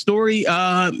Cyborg story,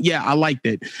 yeah, I liked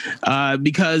it.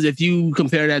 Because if you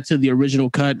compare that to the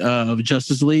original cut of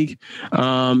Justice League,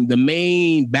 the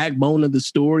main backbone of the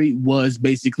story was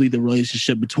basically the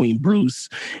relationship between Bruce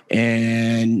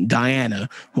and Diana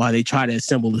while they try to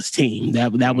assemble this team.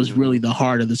 That was really the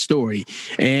heart of the story.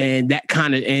 And that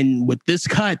and with this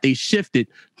cut, they shifted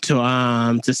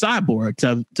Cyborg,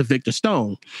 to Victor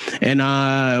Stone. And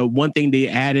one thing they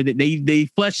added, they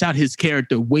fleshed out his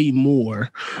character way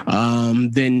more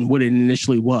than what it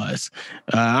initially was.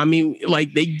 I mean,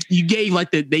 like they gave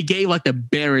like the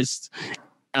barest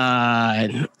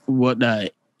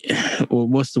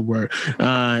what's the word?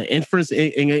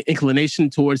 Inclination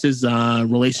towards his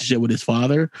relationship with his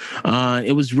father.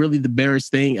 It was really the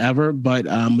barest thing ever, but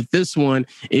with this one,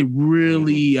 it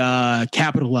really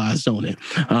capitalized on it.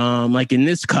 Like in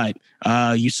this cut,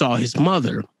 you saw his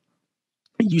mother.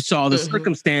 You saw the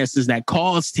circumstances that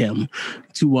caused him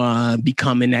to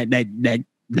become in that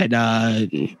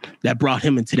brought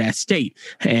him into that state,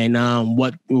 and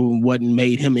what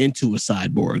made him into a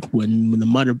cyborg when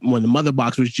the mother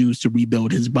box was used to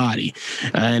rebuild his body.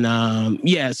 And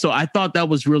so I thought that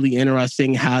was really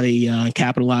interesting how they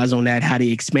capitalized on that, how they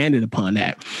expanded upon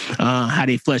that, how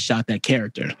they fleshed out that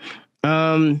character.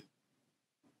 And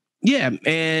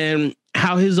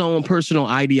how his own personal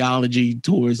ideology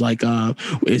towards like,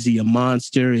 is he a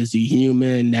monster? Is he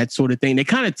human? That sort of thing. They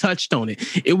kind of touched on it.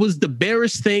 It was the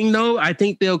barest thing, though. I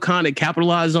think they'll kind of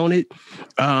capitalize on it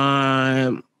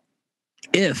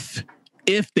if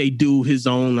they do his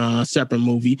own separate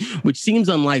movie, which seems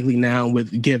unlikely now,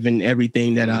 with given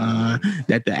everything that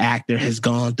the actor has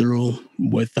gone through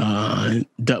with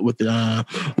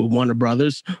Warner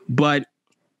Brothers, but.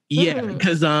 Yeah,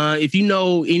 because if you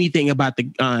know anything about the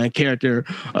character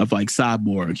of like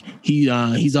Cyborg,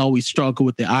 he's always struggled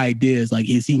with the ideas like,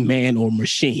 is he man or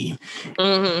machine?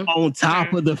 On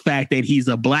top of the fact that he's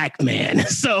a black man,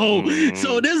 so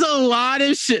there's a lot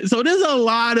of shit. So there's a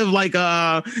lot of like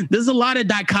there's a lot of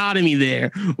dichotomy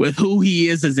there with who he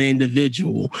is as an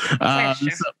individual.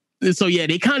 So yeah,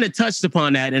 they kind of touched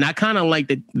upon that, and I kind of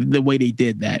like the way they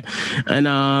did that. And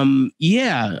I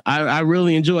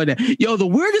really enjoyed that. Yo, the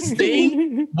weirdest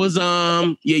thing was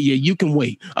you can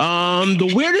wait.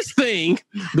 The weirdest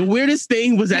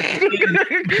thing was at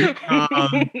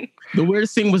the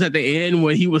weirdest thing was at the end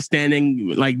when he was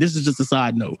standing, like, this is just a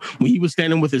side note, when he was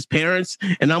standing with his parents,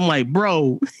 and I'm like,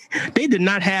 bro, they did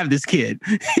not have this kid.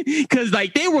 Cause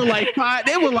like they were like 5'8",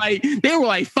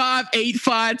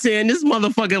 5'10", this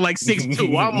motherfucker like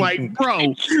 6'2". I'm like,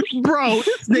 bro,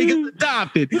 this nigga's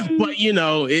adopted. But you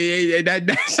know, he didn't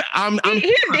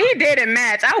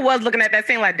match. I was looking at that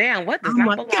scene like, damn, what does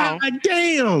not belong? God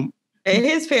damn. And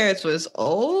his parents was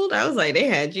old. I was like, they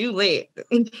had you late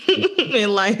in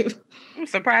life. I'm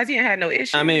surprised he ain't had no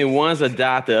issue. I mean, one's a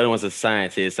doctor, the other one's a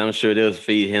scientist. I'm sure they'll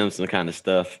feed him some kind of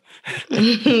stuff.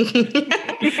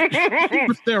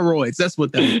 Steroids. That's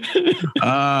what that is.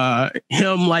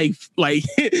 Him like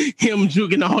him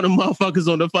juking all the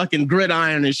motherfuckers on the fucking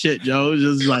gridiron and shit, Joe.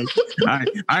 Just like, all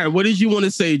right. What did you want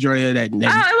to say, Drea? That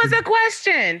it was a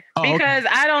question because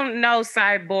I don't know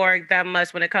Cyborg that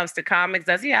much when it comes to comics.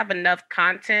 Does he have enough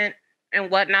content and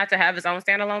whatnot to have his own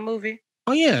standalone movie?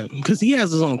 Oh yeah, because he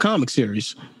has his own comic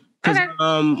series. Because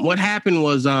what happened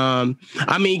was,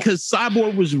 because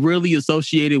Cyborg was really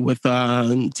associated with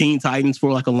Teen Titans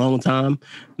for like a long time,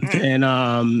 and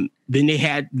then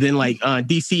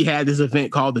DC had this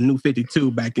event called the New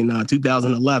 52 back in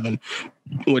 2011,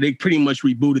 where they pretty much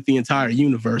rebooted the entire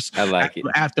universe. I like it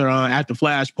after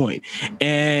Flashpoint,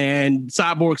 and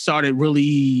Cyborg started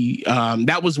really.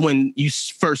 That was when you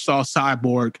first saw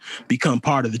Cyborg become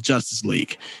part of the Justice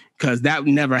League. Because that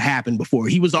never happened before.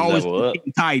 He was always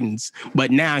in Titans,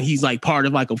 but now he's like part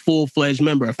of like a full-fledged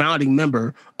member, a founding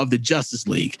member of the Justice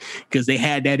League. Because they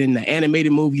had that in the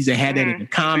animated movies, they had that in the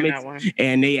comics,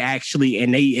 and they actually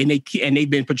they've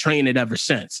been portraying it ever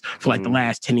since for like the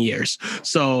last 10 years.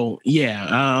 So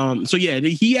yeah,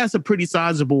 he has a pretty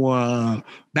sizable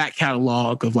back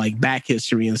catalog of like back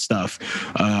history and stuff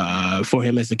for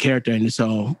him as a character and his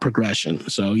whole progression.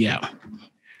 So yeah.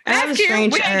 I have a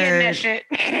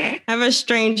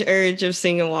strange urge of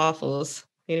singing Waffles.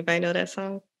 Anybody know that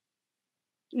song?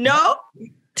 No?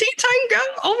 Teen Titan Go?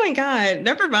 Oh my God.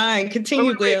 Never mind.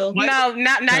 Continue, Will. No,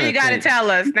 now you gotta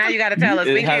tell us. Now you gotta tell us.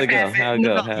 How'd it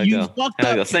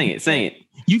go? Sing it.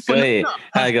 You go ahead.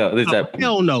 How'd it go?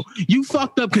 Hell no. You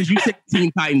fucked up because you said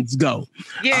Teen Titans Go.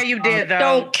 Yeah, you did though. I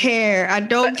don't care.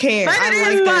 But it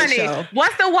is funny. Show.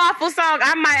 What's the Waffle song?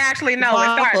 I might actually know.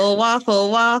 Waffle.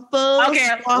 Okay.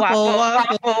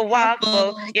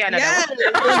 Waffle. Yeah, no.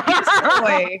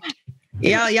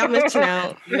 Y'all missing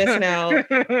out.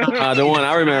 The one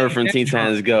I remember from Teen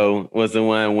Titans Go was the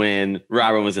one when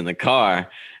Robert was in the car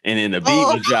and then the beat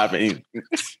was dropping.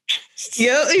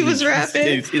 Yeah, he was rapping.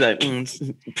 He's like,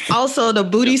 Also, the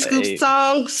booty scoop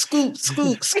song, scoop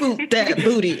that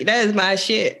booty. That is my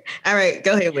shit. All right,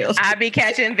 go ahead, Will. I be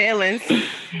catching villains.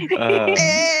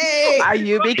 Hey. Are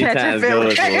you be catching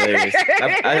feelings?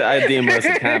 I deem it as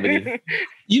a comedy.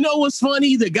 You know what's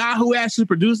funny? The guy who actually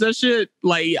produced that shit,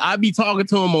 like I be talking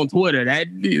to him on Twitter. That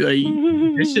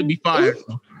should be fire.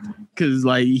 Because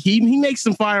like he makes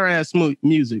some fire ass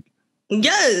music.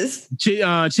 Yes.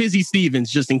 Chizzy Stevens,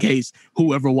 just in case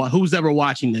who's ever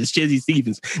watching this, Chizzy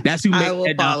Stevens. That's who made I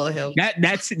will follow him.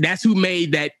 That's who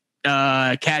made that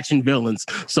Catching Villains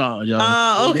song.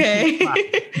 Okay.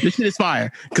 This shit is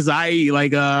fire. Because I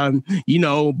like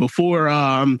before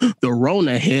the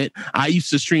Rona hit, I used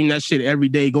to stream that shit every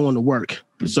day going to work.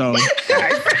 So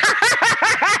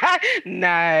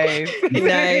nice.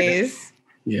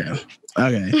 Yeah.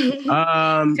 Okay. 10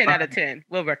 out of 10.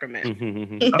 We'll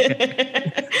recommend.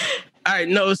 Okay. All right.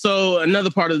 No. So another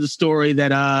part of the story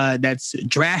that's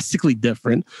drastically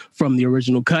different from the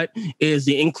original cut is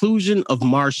the inclusion of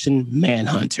Martian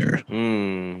Manhunter.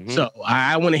 Mm-hmm. So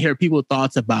I want to hear people's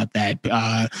thoughts about that.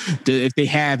 If they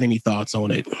have any thoughts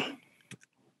on it.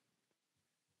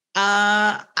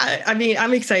 I mean,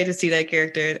 I'm excited to see that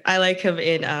character. I like him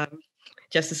in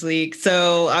Justice League,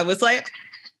 so I was like,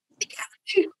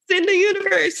 in the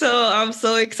universe. So I'm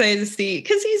so excited to see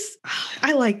because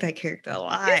I like that character a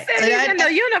lot. You said he's in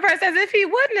the universe as if he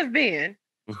wouldn't have been.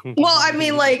 Well, I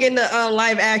mean, like in the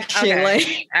live action, okay.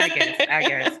 like I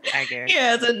guess.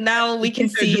 Yeah, so now we can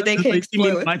see they can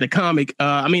explore like the comic.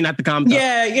 I mean, not the comic.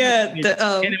 Yeah.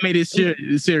 The animated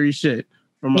series shit.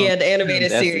 From, the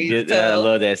animated series. I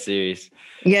love that series.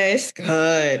 Yeah, it's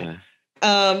good.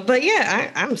 But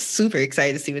yeah, I'm super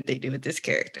excited to see what they do with this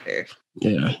character.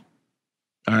 Yeah.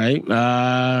 All right.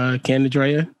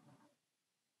 Candidrea?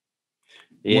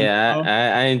 Yeah,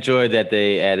 I enjoyed that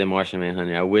they added Martian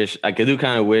Manhunter. I do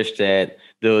kind of wish that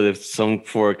there was some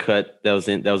for a cut that was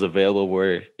available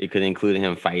where it could include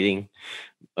him fighting.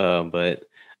 But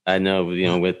I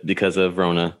know, because of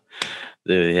Rona,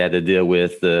 they had to deal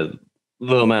with the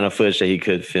little amount of footage that he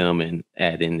could film and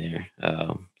add in there.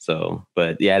 That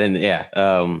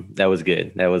was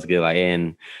good. That was good. Like,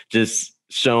 and just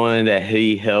showing that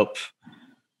he helped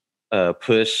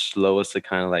push Lois to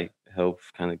kind of like help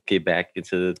kind of get back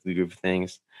into the group of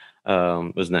things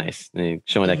was nice. And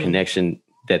showing that connection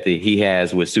that he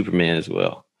has with Superman as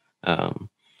well.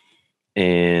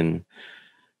 And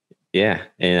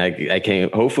I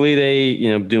can't, hopefully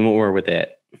they, do more with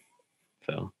that.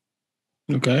 So.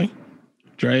 Okay.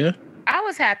 Drea? I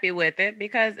was happy with it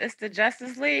because it's the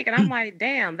Justice League and I'm like,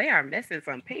 damn, they are missing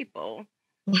some people.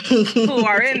 Who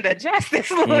are in the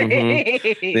Justice League.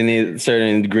 They need a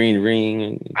certain green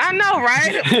ring. I know,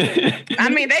 right? I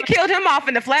mean, they killed him off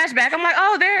in the flashback. I'm like,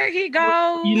 oh, there he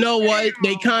goes. You know what?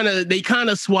 They kind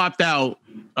of swapped out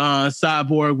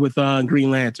Cyborg with Green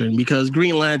Lantern because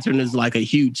Green Lantern is like a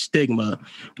huge stigma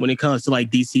when it comes to like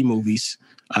DC movies.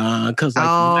 Because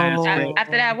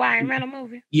after that Ryan Reynolds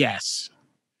movie, yes,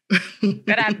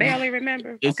 that I barely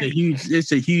remember. It's a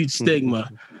huge stigma.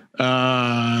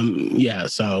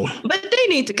 So but they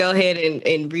need to go ahead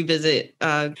and revisit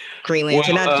Green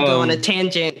Lantern, not to go on a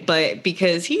tangent, but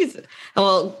because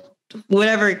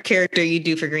whatever character you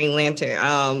do for Green Lantern,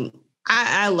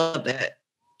 I love that.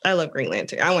 I love Green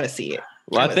Lantern. I want to see it.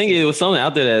 Well, I think it was something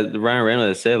out there that Ryan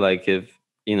Reynolds said, like, if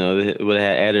they would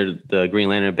have added the Green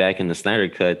Lantern back in the Snyder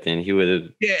cut, then he would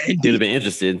have been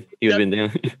interested. He would have been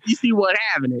down. You see what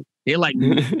happened? They're like,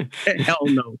 hell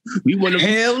no. We want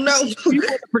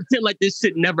to pretend like this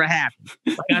shit never happened.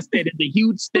 Like I said, it's a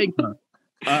huge stigma.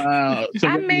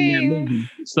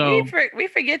 We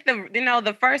forget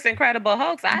the first Incredible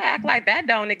Hulk. I act like that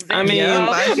don't exist. I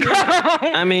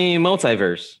mean,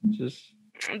 multiverse. Just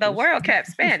the world kept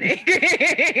spanning.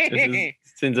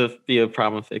 Seems to be a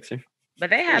problem fixer. But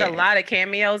they had a lot of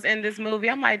cameos in this movie.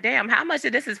 I'm like, damn, how much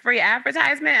of this is free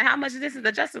advertisement? How much of this is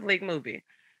the Justice League movie?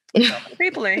 So many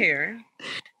people in here.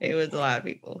 It was a lot of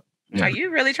people. Are you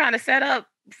really trying to set up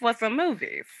for some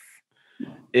movies?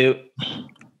 One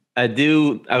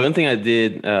thing I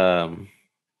did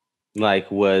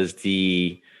was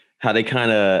how they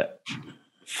kind of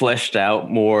fleshed out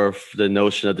more of the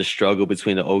notion of the struggle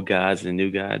between the old gods and the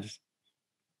new gods.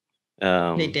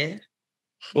 They did.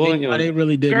 Well, they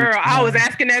really did. Girl, I was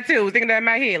asking that too. I was thinking that in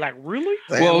my head, like, really?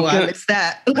 Well, I missed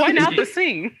that. Point out the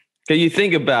scene. Can you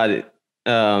think about it?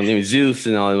 Zeus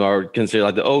and all of them are considered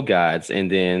like the old gods, and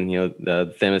then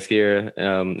the Themyscira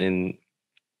and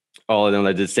all of them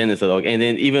are descendants of the old. And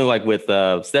then even like with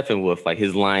Steppenwolf, like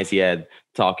his lines he had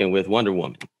talking with Wonder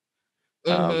Woman.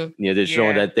 They're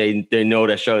showing that they know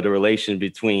that show the relation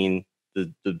between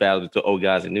the battle between old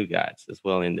gods and new gods as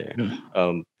well in there.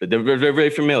 But they're very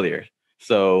familiar.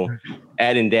 So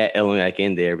adding that element back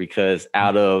in there, because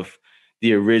out of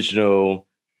the original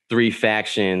 3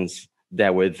 factions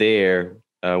that were there,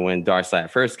 when Darkseid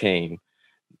first came,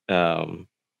 the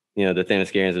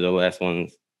Themysciran are the last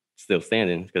ones still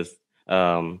standing because,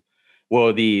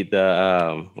 what's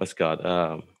it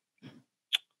called?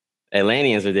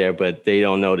 Atlanteans are there, but they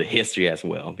don't know the history as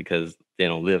well because they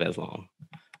don't live as long.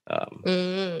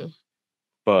 But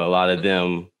a lot of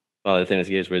the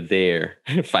Themysciran were there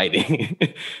fighting.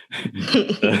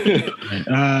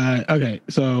 Okay,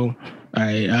 so all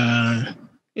right,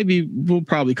 maybe we'll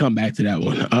probably come back to that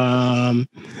one.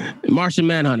 Martian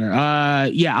Manhunter.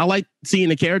 Yeah, I like seeing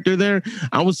the character there.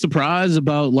 I was surprised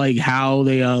about like how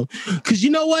they because you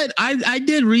know what? I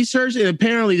did research and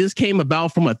apparently this came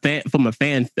about from a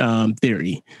fan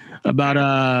theory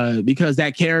about because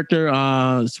that character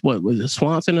what was it,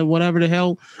 Swanson or whatever the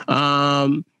hell,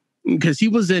 because he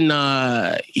was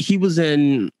that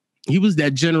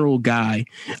general guy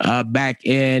back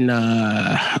in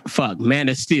Man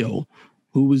of Steel,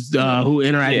 who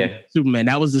interacted with Superman.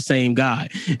 That was the same guy.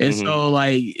 And so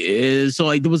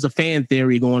there was a fan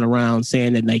theory going around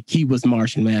saying that like he was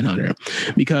Martian Manhunter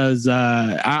because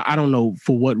I don't know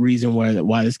for what reason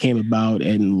why this came about.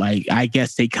 And like, I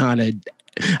guess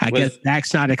Zack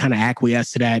Snyder kind of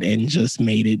acquiesced to that and just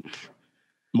made it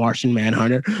Martian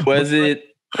Manhunter.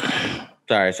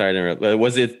 Sorry to interrupt.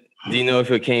 Was it, do you know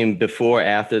if it came before or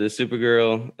after the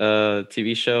Supergirl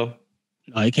TV show?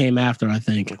 No, it came after, I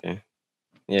think. Okay.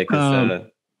 Yeah, because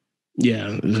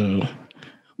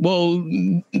well,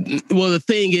 the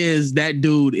thing is that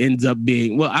dude ends up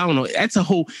being, I don't know. That's a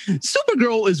whole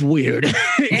Supergirl is weird.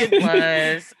 It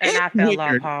was, and I fell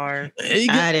off hard.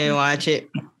 I didn't watch it.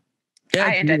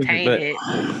 I entertained it.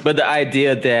 But the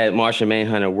idea that Martian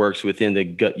Manhunter works within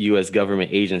the U.S.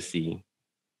 government agency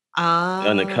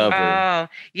on the cover. Oh,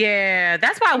 yeah.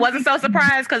 That's why I wasn't so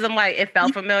surprised because I'm like, it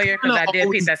felt familiar because I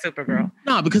did piece that Supergirl.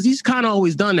 No, because he's kind of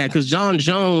always done that because John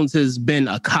Jones has been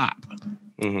a cop.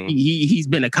 He's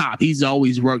been a cop. He's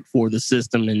always worked for the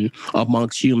system and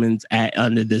amongst humans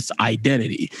under this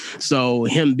identity. So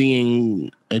him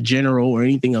being a general or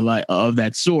anything of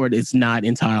that sort, it's not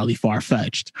entirely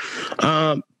far-fetched.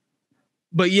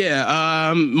 But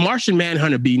yeah, Martian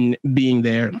Manhunter being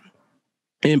there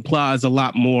implies a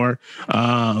lot more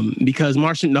because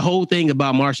the whole thing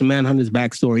about Martian Manhunter's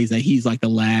backstory is that he's like the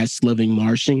last living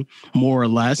Martian, more or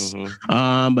less.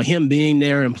 But him being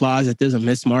there implies that there's a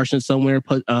Miss Martian somewhere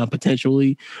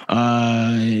potentially.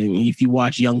 If you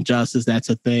watch Young Justice, that's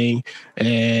a thing,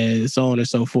 and so on and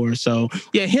so forth. So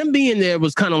yeah, him being there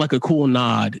was kind of like a cool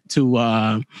nod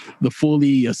to the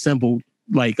fully assembled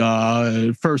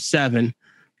first 7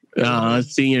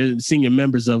 senior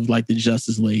members of like the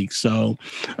Justice League. So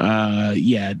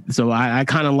so I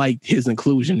kind of liked his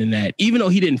inclusion in that, even though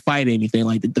he didn't fight anything.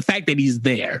 Like the fact that he's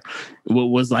there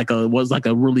was like a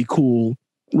really cool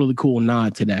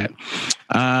nod to that.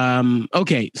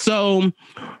 Okay, so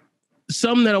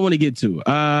something that I want to get to,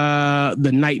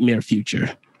 the nightmare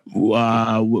future,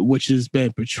 which has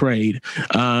been portrayed.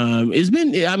 It's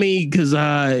been, because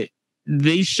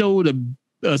they showed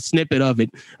a snippet of it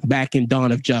back in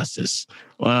Dawn of Justice,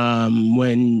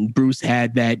 when Bruce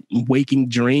had that waking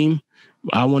dream.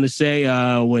 I want to say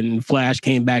when Flash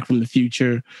came back from the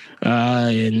future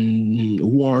and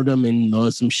warned him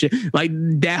and some shit like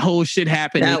that. Whole shit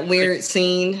happened. That weird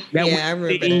scene. I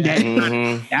remember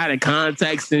that. Out of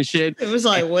context and shit. It was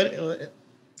like what?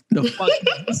 The fuck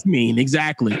does this mean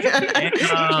exactly?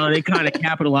 And, they kind of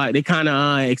capitalized. They kind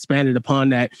of expanded upon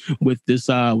that with this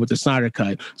with the Snyder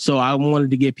cut. So I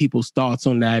wanted to get people's thoughts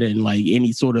on that and like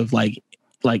any sort of like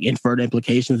inferred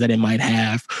implications that it might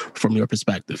have from your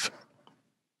perspective.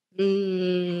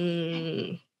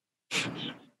 Okay,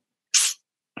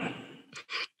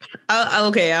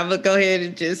 I'm gonna go ahead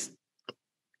and just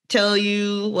tell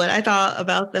you what I thought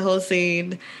about the whole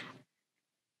scene.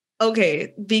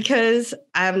 Okay, because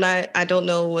I don't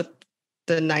know what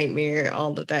the nightmare,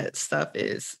 all of that stuff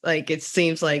is. Like, it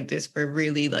seems like this for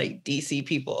really like DC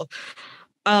people.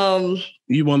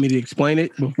 You want me to explain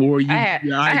it before you?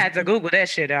 I had to Google that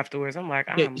shit afterwards. I'm like,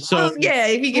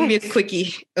 if you give me a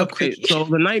quickie. So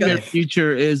the nightmare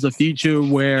future is a future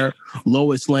where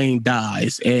Lois Lane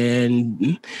dies,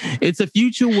 and it's a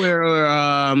future where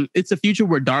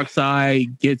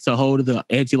Darkseid gets a hold of the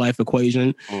anti-life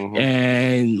equation,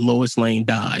 and Lois Lane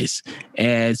dies,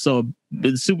 and so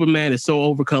Superman is so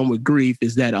overcome with grief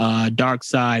is that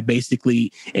Darkseid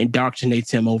basically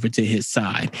indoctrinates him over to his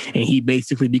side, and he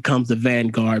basically becomes the vanguard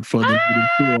for the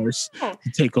Force to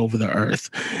take over the Earth.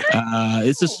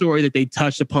 It's a story that they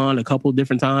touched upon a couple of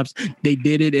different times. They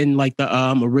did it in like the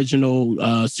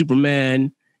original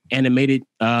Superman animated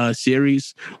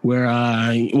series where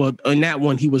in that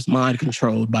one he was mind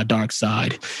controlled by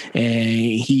Darkseid and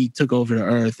he took over the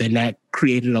Earth, and that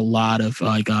created a lot of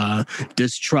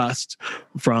distrust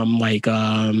from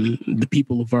the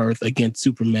people of Earth against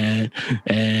Superman,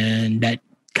 and that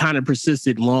kind of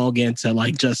persisted long into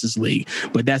Justice League.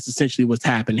 But that's essentially what's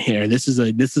happened here. This is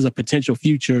a potential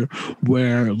future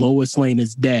where Lois Lane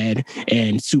is dead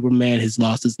and Superman has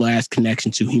lost his last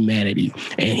connection to humanity,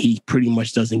 and he pretty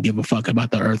much doesn't give a fuck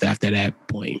about the Earth after that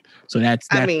point. So that's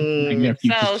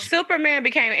so Superman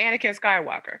became Anakin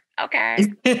Skywalker.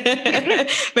 Okay.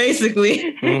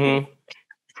 Basically.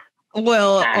 Mm-hmm.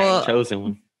 Well, chosen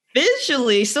one.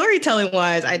 Visually, storytelling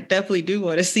wise, I definitely do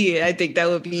want to see it. I think that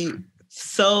would be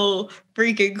so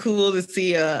freaking cool to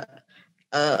see a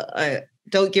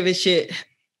don't give a shit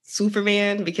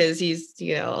Superman, because he's,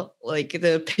 the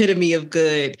epitome of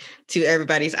good to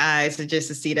everybody's eyes, and just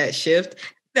to see that shift,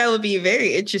 that would be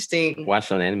very interesting. Watch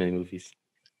some anime movies.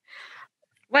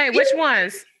 Wait, which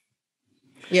ones?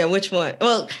 Yeah, which one?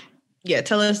 Well, yeah,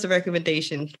 tell us the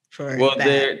recommendation for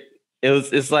that.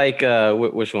 It's like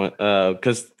which one?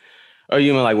 Because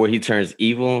you mean where he turns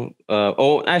evil?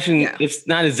 It's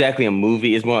not exactly a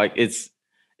movie. It's more like it's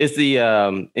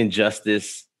the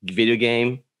Injustice video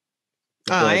game.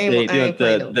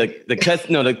 The cuts.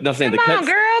 No, I'm saying the cuts.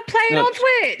 Girl, play it on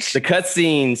Twitch. The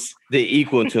cutscenes they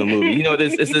equal to a movie.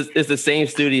 It's the same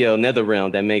studio,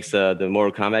 NetherRealm, that makes the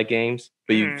Mortal Kombat games.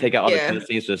 But you take out all the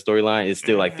cutscenes for the storyline, it's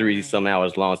still 3 some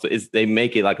hours long. So they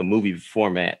make it like a movie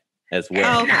format as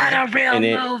well. It's not a real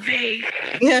movie.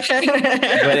 But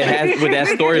it has with that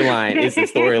storyline. It's the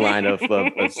storyline of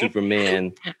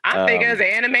Superman. I think it was an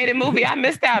animated movie I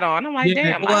missed out on. I'm like,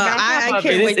 damn. Well, I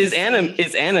can't wait. It's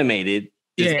animated.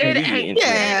 It ain't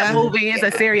a movie. It's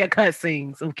a series of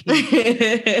cutscenes.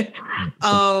 Okay.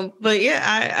 But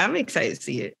yeah, I'm excited to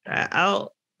see it.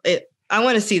 I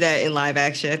want to see that in live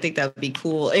action. I think that would be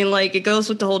cool. And it goes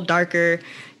with the whole darker,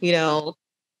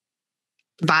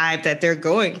 vibe that they're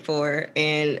going for.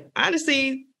 And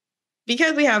honestly,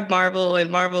 because we have Marvel,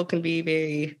 and Marvel can be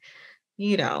very,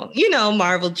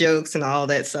 Marvel jokes and all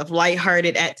that stuff,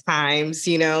 lighthearted at times,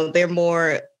 they're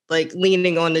more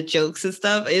leaning on the jokes and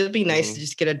stuff. It would be nice to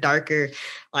just get a darker,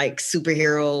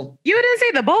 superhero. You didn't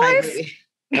see The Boys?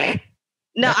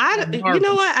 No, you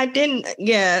know what? I didn't.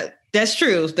 Yeah, that's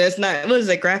true. That's not, what is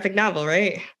it, graphic novel,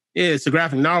 right? Yeah, it's a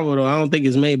graphic novel, though. I don't think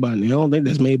that's made by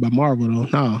Marvel, though.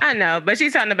 No. I know, but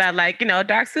she's talking about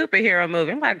dark superhero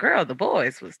movie. I'm like, girl, The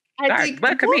Boys was dark,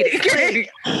 but comedic.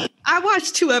 I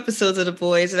watched 2 episodes of The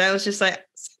Boys, and I was just like,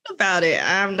 about it,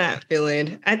 I'm not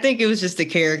feeling. I think it was just the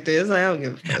characters. I don't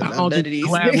give a fuck about none of these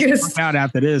niggas. Out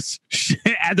after this,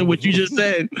 after what you just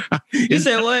said. You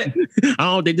said what? I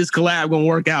don't think this collab gonna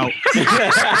work out.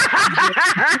 I'm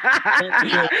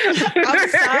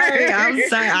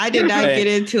sorry. I did not get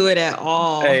into it at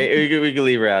all. Hey, we can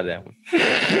leave her out of that one.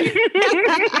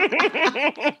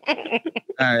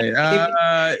 All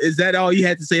right. Is that all you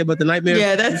had to say about the Nightmare?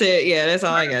 Yeah, that's it. Yeah, that's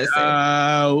all I gotta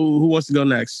say. Who wants to go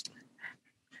next?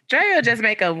 Dre will just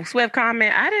make a swift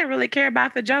comment. I didn't really care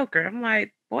about the Joker. I'm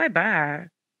like, boy, bye.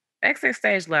 Exit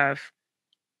stage love.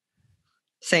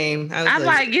 Same. I'm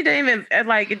like, you didn't even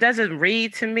it doesn't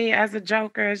read to me as a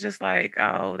Joker. It's just like,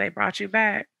 oh, they brought you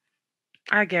back.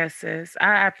 I guess, sis.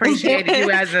 I appreciated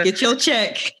you as a get your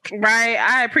check. Right.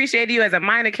 I appreciated you as a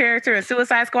minor character in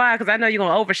Suicide Squad, because I know you're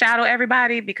gonna overshadow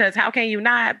everybody, because how can you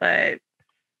not? But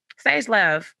stage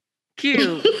love.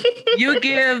 Cute. You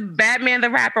give Batman the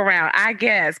wraparound, I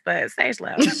guess, but stage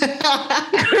love. Stage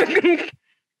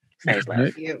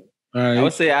love. All right. I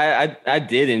would say I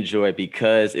did enjoy it,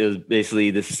 because it was basically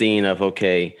the scene of,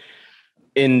 okay,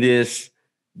 in this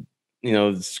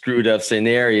screwed up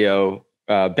scenario,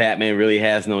 Batman really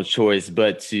has no choice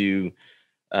but to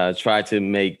try to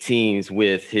make teams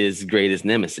with his greatest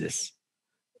nemesis,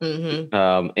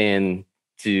 and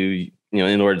to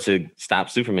in order to stop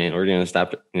Superman, or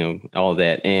stop all of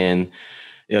that. And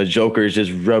Joker is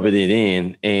just rubbing it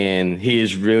in, and he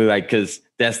is really because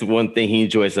that's the one thing he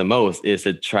enjoys the most, is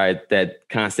to try that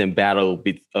constant battle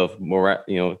of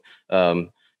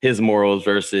his morals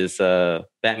versus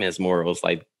Batman's morals,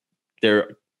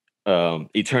 their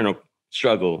eternal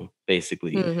struggle,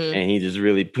 basically. And he just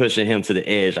really pushing him to the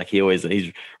edge,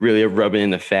 he's really rubbing in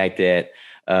the fact that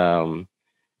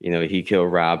he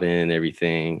killed Robin and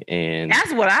everything. And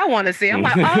that's what I want to see. I'm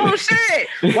like, oh shit!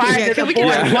 Why did the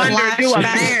boy Wonder do a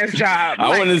man's job?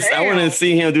 I want to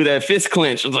see him do that fist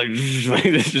clench. I was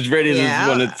just ready to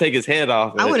want to take his head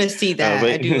off. I want to see that.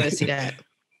 I do want to see that.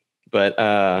 But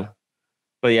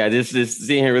yeah, just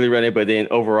seeing him really run it. But then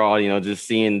overall, just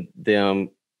seeing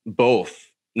them both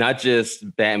not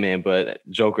just Batman, but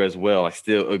Joker as well. I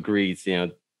still agreed,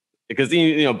 because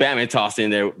Batman tossed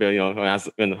in there,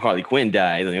 when Harley Quinn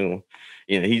died, it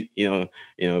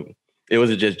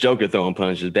wasn't just Joker throwing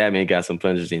punches. Batman got some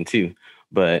punches in too,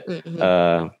 but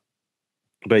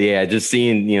yeah, just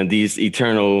seeing Mm-hmm. these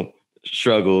eternal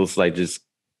struggles, like just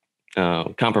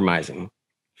compromising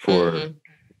for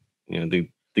the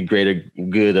greater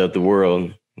good of the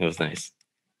world. It was nice.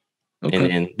 Okay. And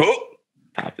then boom,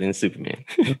 pop in Superman.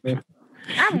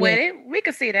 I'm with it. We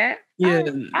could see that. Yeah,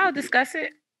 I'll discuss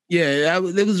it. Yeah,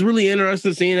 it was really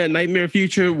interesting seeing that nightmare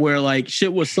future where like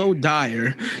shit was so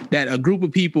dire that a group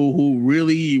of people who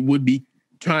really would be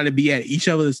trying to be at each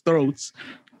other's throats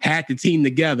had to team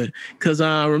together. Because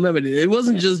remember, it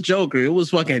wasn't just Joker; it was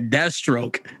fucking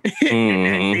Deathstroke.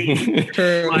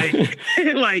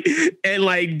 like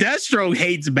Deathstroke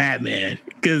hates Batman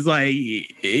because like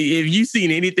if you've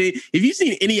seen any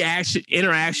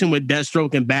interaction with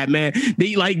Deathstroke and Batman,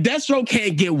 Deathstroke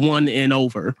can't get one in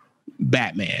over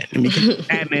Batman. I mean,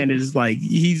 Batman is like,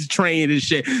 he's trained and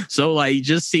shit. So like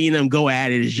just seeing them go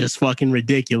at it is just fucking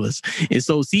ridiculous. And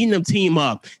so seeing them team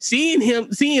up,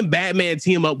 seeing Batman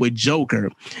team up with Joker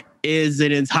is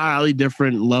an entirely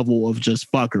different level of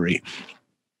just fuckery.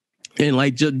 And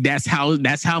like that's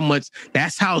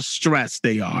how stressed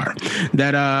they are.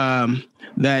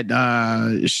 That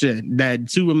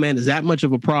Superman is that much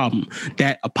of a problem.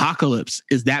 That Apocalypse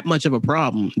is that much of a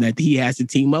problem that he has to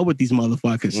team up with these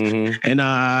motherfuckers. Mm-hmm. And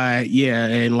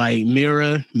and like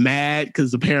Mira mad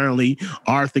because apparently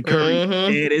Arthur Curry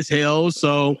dead as hell.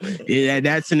 So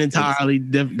that's an entirely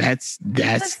different.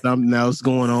 That's something else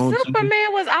going on.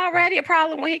 Superman was already a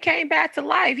problem when he came back to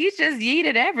life. He just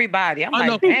yeeted everybody. I'm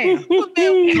like, damn.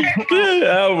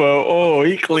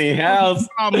 He clean house.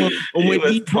 He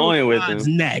was toying with him.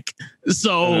 Neck.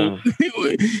 So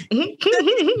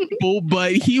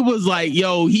but he was like,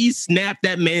 yo, he snapped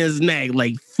that man's neck.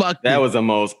 Like, fuck that was the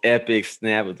most epic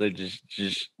snap. It was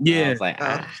just yeah. I was like,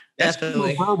 that's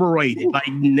reverberated, like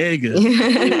nigga.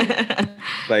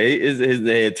 Like his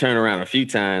head turned around a few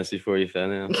times before he fell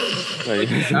down.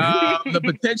 The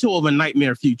potential of a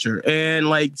nightmare future, and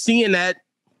like seeing that,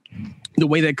 the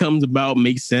way that comes about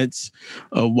makes sense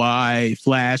of why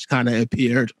Flash kind of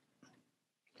appeared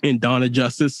in Dawn of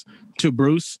Justice to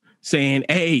Bruce, saying,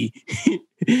 hey,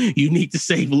 you need to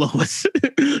save Lois.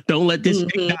 Don't let this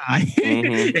chick die.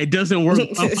 It doesn't work.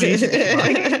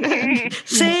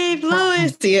 Save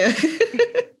Lois, yeah.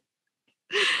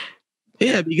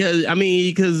 Yeah,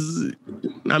 because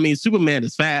Superman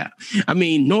is fast. I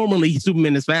mean, normally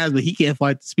Superman is fast, but he can't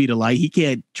fight the speed of light. He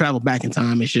can't travel back in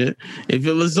time and shit. If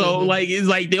it was so, like, it's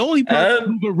like the only person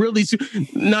who could really.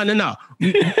 No.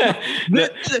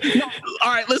 All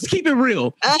right, let's keep it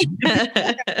real.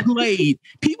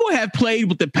 People have played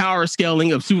with the power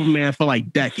scaling of Superman for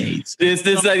like decades. It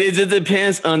just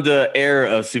depends on the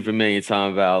era of Superman you're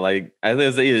talking about. Like, I think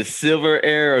it's either Silver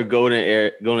Era or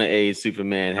Golden Age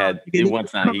Superman had at one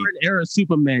time. Era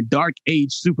Superman, Dark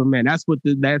Age Superman. That's what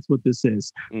this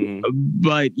is.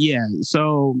 But yeah,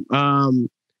 so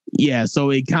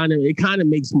so it kind of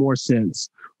makes more sense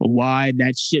why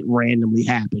that shit randomly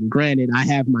happened. Granted, I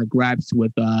have my gripes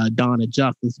with Dawn of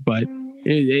Justice, but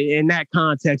in that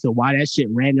context of why that shit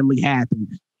randomly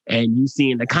happened, and you see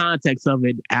in the context of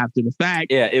it after the fact,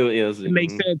 it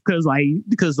makes sense because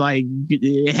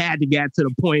it had to get to the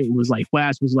point. It was like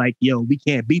Flash was like, "Yo, we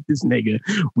can't beat this nigga.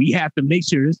 We have to make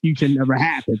sure this future never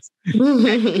happens."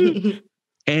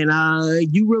 And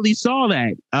you really saw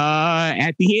that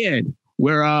at the end.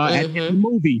 Where at the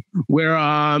movie where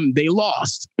they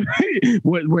lost,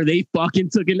 where they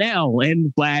fucking took an L,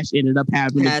 and Flash ended up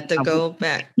having to go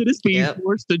back to the Speed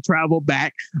Force to travel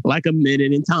back like a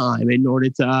minute in time in order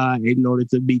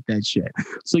to beat that shit.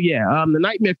 So yeah, the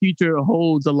Nightmare Future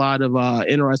holds a lot of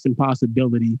interesting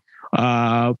possibility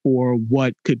for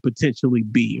what could potentially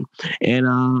be, and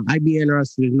I'd be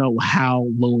interested to know how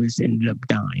Lois ended up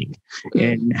dying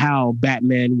and how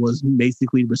Batman was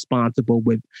basically responsible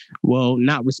with, well,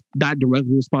 not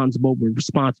directly responsible, but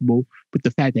responsible with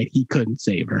the fact that he couldn't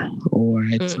save her, or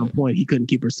at some point he couldn't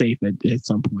keep her safe at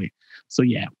some point. So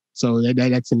yeah, so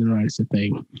that's an interesting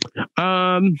thing.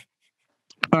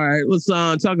 All right, let's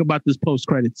talk about this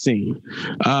post-credit scene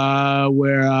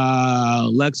where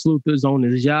Lex Luthor's on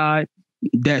his yacht,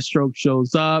 Deathstroke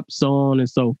shows up, so on and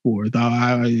so forth.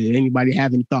 Anybody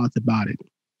have any thoughts about it?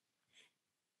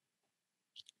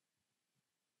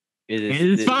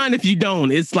 It's fine if you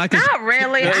don't. It's like not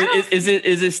really. Is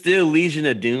it still Legion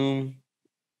of Doom?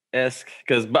 esque?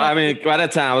 Because I mean, by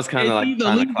that time I was kind of like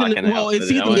clocking out. Well, it's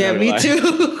either me too.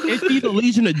 It's either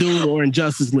Legion of Doom or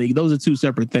Injustice League. Those are two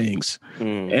separate things,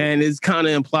 and it's kind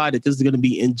of implied that this is going to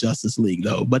be Injustice League,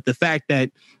 though. But the fact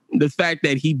that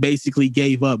he basically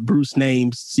gave up Bruce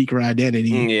Name's secret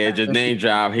identity, just name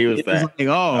drop. He was that. Like,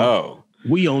 oh.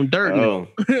 We on dirt. Oh,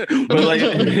 but like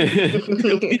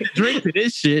drink to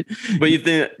this shit. But you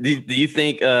think? Do you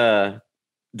think Deathstroke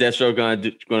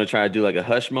gonna try to do like a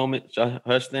hush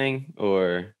thing,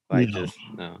 or like just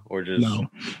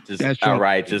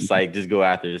outright just go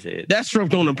after his head? Deathstroke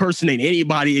don't impersonate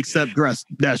anybody except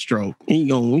Deathstroke. He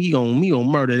gonna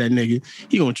murder that nigga.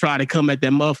 He gonna try to come at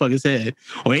that motherfucker's head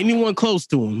or anyone close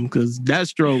to him, because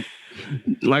Deathstroke,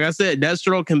 like I said,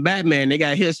 Deathstroke and Batman, they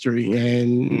got history,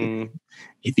 and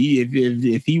if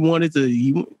he wanted to,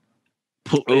 he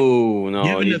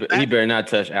better not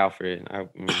touch Alfred.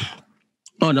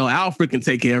 Oh no, Alfred can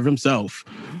take care of himself.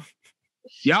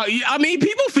 Y'all, I mean,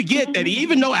 people forget that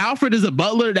even though Alfred is a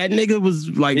butler, that nigga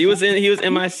was like he was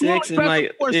MI6 and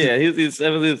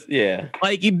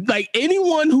like like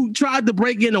anyone who tried to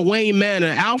break into Wayne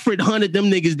Manor, Alfred hunted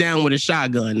them niggas down with a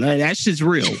shotgun. Like, that shit's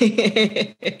real.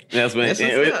 That's when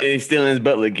he's still in his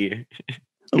butler gear.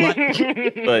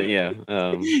 But yeah,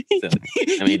 I mean,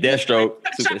 Deathstroke.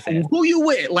 Who you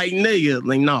with? Like, nigga,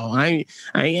 like, no, I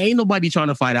ain't nobody trying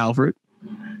to fight Alfred.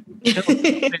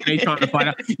 They trying to find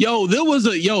out. There was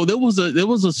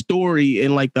a story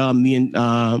in like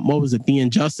the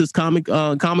Injustice comic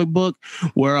book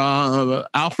where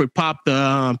Alfred popped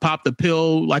the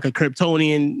pill, like a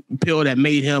Kryptonian pill that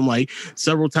made him like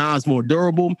several times more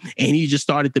durable, and he just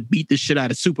started to beat the shit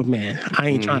out of Superman. I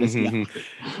ain't trying to see Alfred.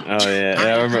 Oh yeah,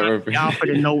 I remember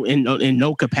Alfred in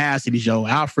no capacities,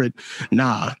 Alfred,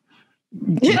 nah.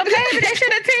 Yeah, maybe they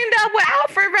should have teamed up with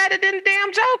Alfred rather than the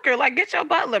damn Joker. Like, get your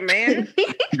butler, man.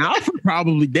 Alfred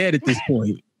probably dead at this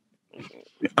point.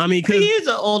 I mean, because he's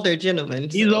an older gentleman.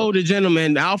 He's an older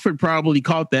gentleman. Alfred probably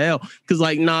caught the L. Because,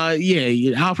 like,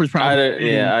 Alfred's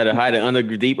probably either hide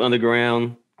it deep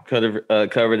underground,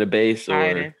 cover the base,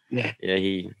 or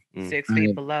he 6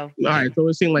 feet below. All right, so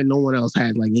it seemed like no one else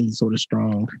had like any sort of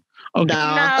strong. Okay. No,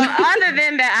 other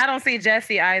than that, I don't see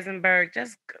Jesse Eisenberg.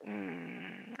 Just.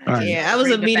 I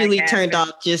was immediately turned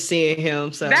off just seeing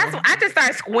him. So I just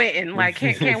started squinting. Like,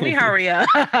 can we hurry up?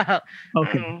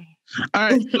 Okay. All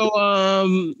right.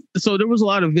 So there was a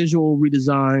lot of visual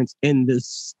redesigns in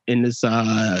this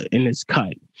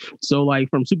cut. So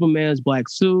like from Superman's black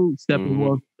suit,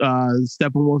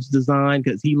 Steppenwolf's design,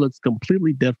 because he looks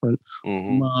completely different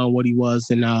from what he was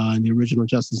in the original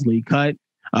Justice League cut.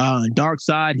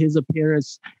 Darkseid, his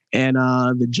appearance, and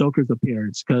the Joker's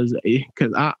appearance, because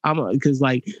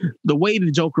like the way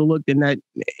the Joker looked in that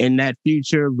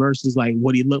future versus like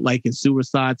what he looked like in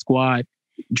Suicide Squad,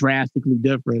 drastically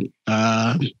different.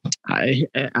 I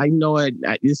know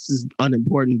this is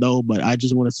unimportant though, but I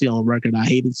just want to see on record I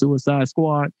hated Suicide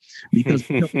Squad because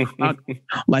Killer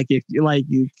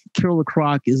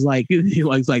Croc is like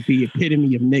the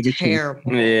epitome of nigga.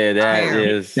 Terrible. Yeah,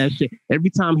 that shit. Every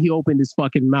time he opened his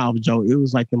fucking mouth, Joe, it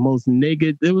was like the most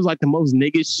nigga. It was like the most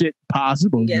nigga shit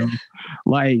possible. Yeah.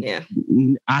 I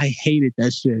hated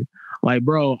that shit. Like,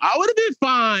 bro, I would have been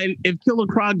fine if Killer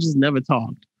Croc just never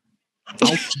talked.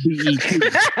 I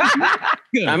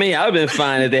mean, I would have been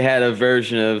fine if they had a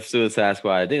version of Suicide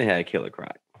Squad that didn't have Killer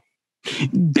Croc.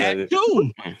 That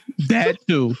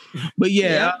too. But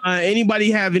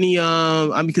anybody have any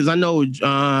because I know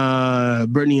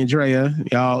Brittany and Drea,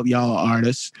 y'all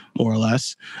artists more or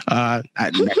less.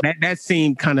 That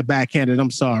seemed kind of backhanded. I'm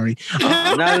sorry.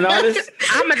 Not an artist.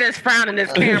 I'm just frowning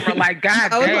this camera like, God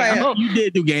damn. You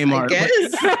did do game art.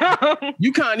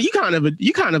 You kind of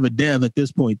a dev at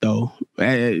this point though.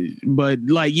 But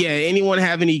like, anyone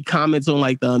have any comments on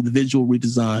like the visual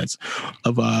redesigns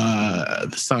of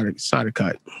the Snyder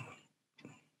cut?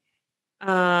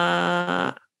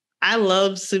 I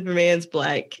love Superman's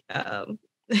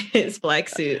his black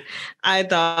suit. I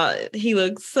thought he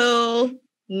looked so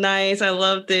nice. I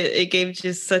loved it. It gave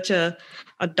just such a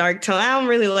dark tone. I don't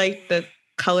really like the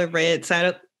color red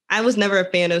side. I was never a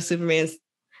fan of Superman's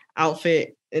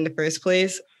outfit in the first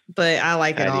place, but I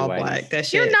like it all black. That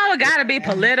shit. You know, it gotta be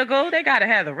political. They gotta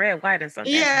have the red, white, and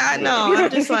something. Yeah, I know.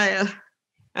 I'm just like,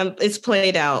 it's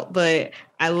played out, but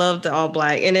I loved the all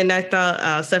black. And then I thought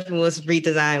Steppenwolf's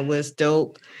redesign was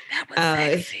dope. That was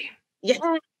sexy. Yeah, it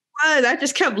was. I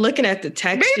just kept looking at the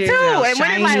texture. Me too. And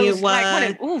when it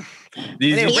was oof.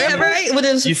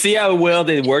 You see how well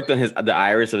they worked on the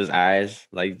iris of his eyes?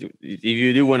 Like, if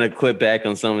you do want to clip back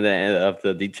on some of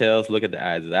the details, look at the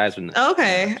eyes. The eyes were nice.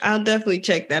 Okay, I'll definitely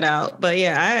check that out. But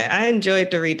yeah, I enjoyed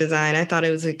the redesign. I thought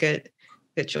it was a good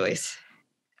choice.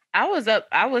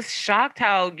 I was shocked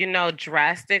how,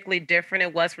 drastically different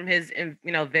it was from his,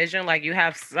 vision. Like you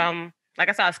have like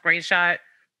I saw a screenshot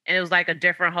and it was like a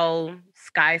different whole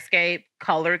skyscape,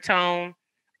 color tone,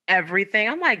 everything.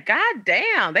 I'm like, God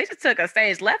damn, they just took a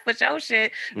stage left with your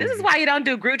shit. This is why you don't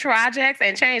do group projects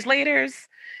and change leaders.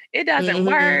 It doesn't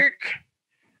work.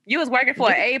 You was working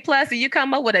for an A+ and you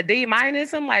come up with a D-. I'm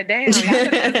like, damn, y'all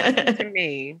listen to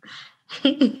me.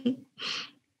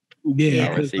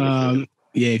 Yeah,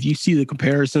 if you see the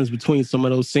comparisons between some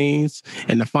of those scenes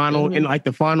and the final, and like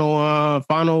the final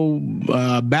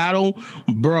battle,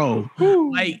 bro,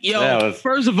 like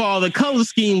first of all, the color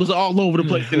scheme was all over the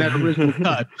place in that original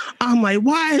cut. I'm like,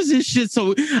 why is this shit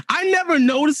so? I never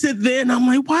noticed it then. I'm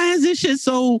like, why is this shit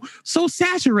so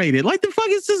saturated? Like, the fuck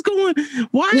is this going?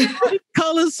 Why are the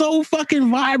colors so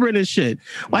fucking vibrant and shit?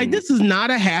 Like, this is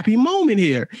not a happy moment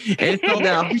here. And so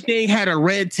everything had a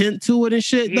red tint to it and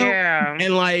shit, though. Yeah.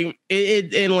 And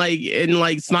like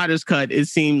in Snyder's cut, it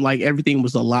seemed like everything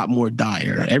was a lot more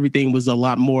dire. Everything was a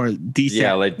lot more decent.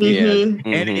 Yeah, like and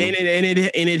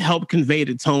it helped convey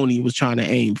the tone he was trying to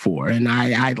aim for. And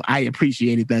I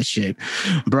appreciated that shit,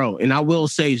 bro. And I will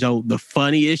say, Joe, the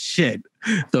funniest shit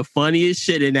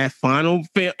in that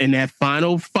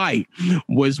final fight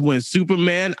was when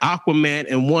Superman, Aquaman,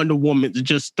 and Wonder Woman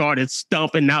just started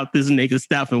stomping out this nigga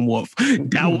Steppenwolf.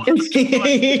 That was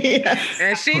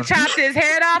and she chopped his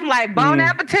head off like Bon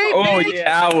Appetit. Oh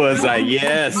yeah, I was like,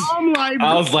 yes.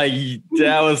 I was like,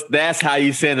 that's how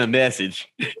you send a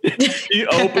message. You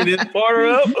open his part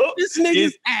up. This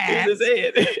nigga's ass his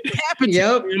head.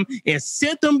 Decapitated him and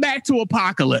sent them back to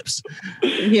Apocalypse.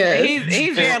 Yeah,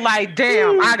 he's there like,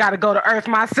 damn, I gotta go to Earth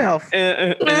myself.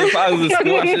 And if I was to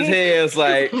squash his head, it's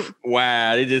like,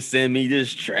 wow, they just send me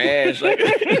this trash. Like,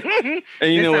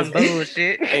 and you know what's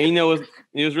bullshit. And you know what's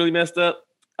really messed up?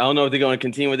 I don't know if they're going to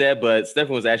continue with that, but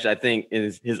Stephen was actually, I think,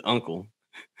 his uncle.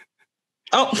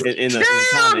 Oh, in the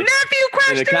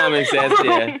comics,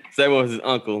 Stephen was his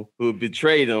uncle who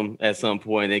betrayed him at some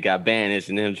point. They got banished,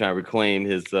 and then trying to reclaim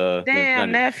his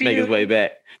nephew, make his way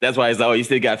back. That's why he's you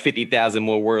still got 50,000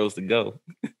 more worlds to go.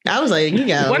 I was like, you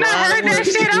got. When I heard that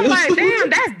shit, I'm like, damn,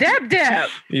 that's Deb.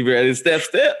 You ready? Step.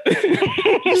 Step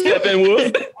and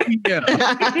Wolf.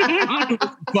 Yeah.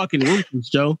 Fucking ruthless,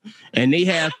 Joe. And they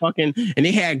had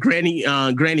Granny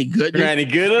Goodness. Granny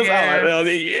Goodness.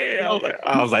 Yeah.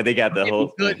 I was like, they got the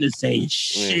whole Goodness ain't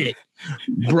shit.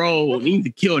 Bro, need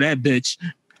to kill that bitch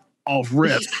off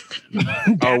rip.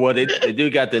 Oh, well, they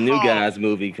do got the New Guys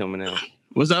movie coming out.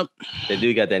 What's up? They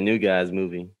do got that New Guys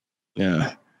movie.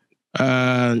 Yeah.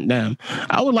 Damn.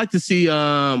 I would like to see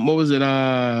what was it?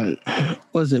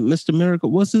 Was it Mr. Miracle?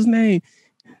 What's his name?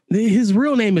 His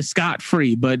real name is Scott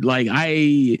Free, but like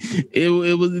it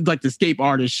was like the escape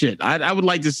artist shit. I would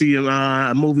like to see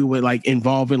a movie with like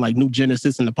involving like New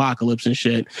Genesis and Apocalypse and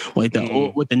shit, like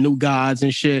with the new gods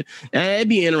and shit. It'd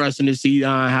be interesting to see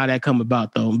how that come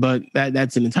about though. But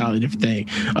that's an entirely different thing.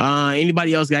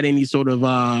 Anybody else got any sort of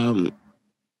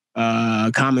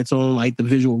comments on like the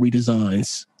visual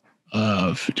redesigns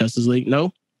of Justice League?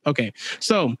 No? Okay.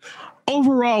 So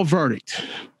overall verdict.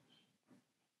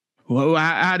 Well,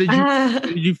 how did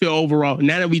you feel overall?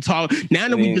 Now that we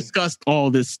discussed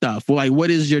all this stuff, like, what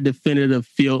is your definitive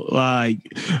feel like?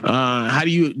 How do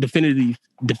you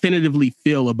definitively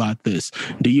feel about this?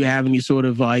 Do you have any sort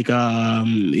of like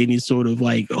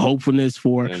hopefulness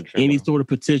for any sort of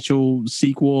potential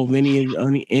sequel of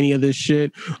any of this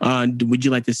shit? Would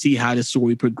you like to see how the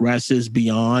story progresses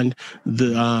beyond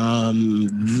beyond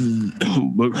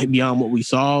what we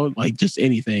saw? Like, just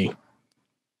anything.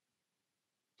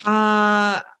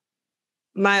 My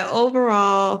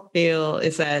overall feel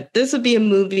is that this would be a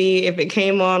movie if it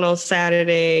came on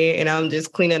Saturday and I'm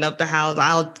just cleaning up the house.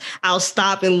 I'll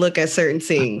stop and look at certain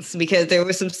scenes because there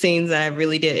were some scenes that I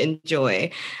really did enjoy,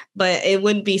 but it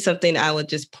wouldn't be something I would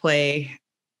just play.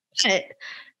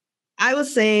 I would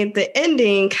say the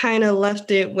ending kind of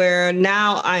left it where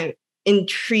now I'm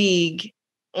intrigued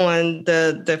on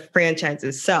the franchise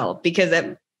itself, because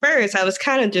at first, I was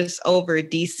kind of just over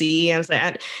DC. I was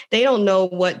like, they don't know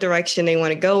what direction they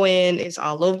want to go in. It's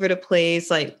all over the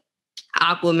place, like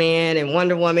Aquaman and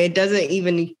Wonder Woman. It doesn't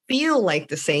even feel like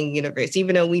the same universe,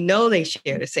 even though we know they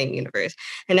share the same universe.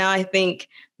 And now I think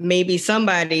maybe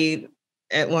somebody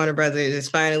at Warner Brothers is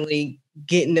finally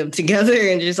getting them together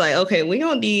and just like, okay, we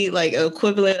don't need like an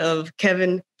equivalent of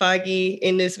Kevin Feige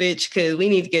in this bitch, because we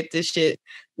need to get this shit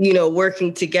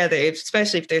working together,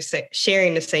 especially if they're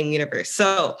sharing the same universe.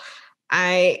 So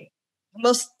I'm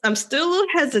still a little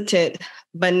hesitant,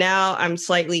 but now I'm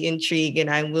slightly intrigued, and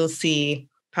I will see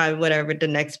probably whatever the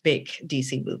next big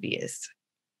DC movie is.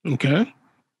 Okay.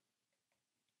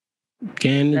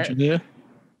 Julia?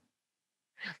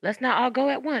 Let's not all go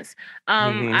at once.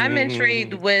 I'm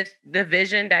intrigued with the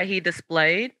vision that he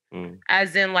displayed,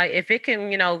 as in, like, if it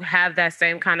can, have that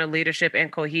same kind of leadership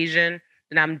and cohesion,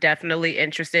 then I'm definitely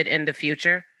interested in the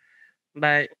future.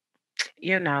 But,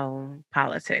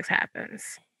 politics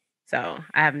happens. So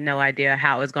I have no idea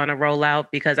how it's going to roll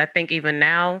out, because I think even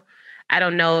now, I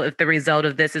don't know if the result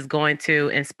of this is going to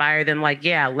inspire them, like,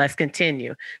 yeah, let's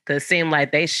continue. Because it seemed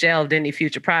like they shelved any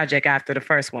future project after the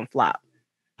first one flopped.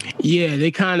 Yeah,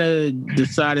 they kind of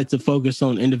decided to focus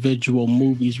on individual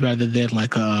movies rather than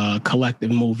like a collective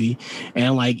movie.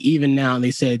 And like even now, they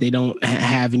said they don't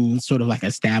have any sort of like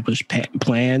established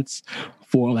plans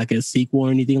for like a sequel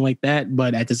or anything like that.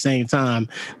 But at the same time,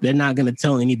 they're not going to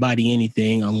tell anybody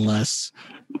anything unless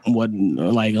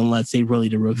they really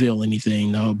to reveal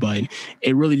anything, though. But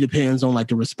it really depends on like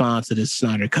the response to this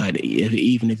Snyder cut,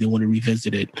 even if they want to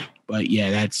revisit it. But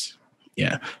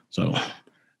so.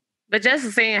 But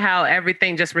just seeing how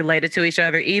everything just related to each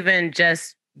other, even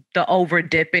just the over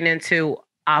dipping into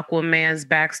Aquaman's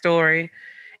backstory,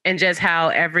 and just how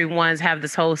everyone's have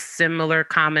this whole similar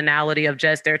commonality of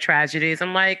just their tragedies.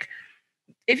 I'm like,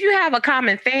 if you have a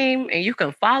common theme and you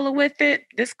can follow with it,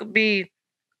 this could be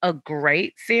a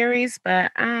great series.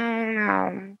 But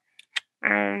I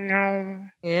don't know.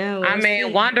 Yeah. I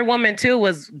mean, Wonder Woman 2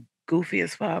 was goofy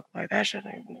as fuck. Like, that shit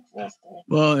ain't existing.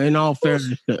 Well, in all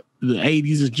fairness, the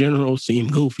 80s in general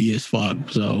seemed goofy as fuck.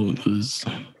 So it was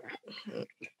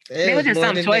just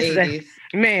some choices.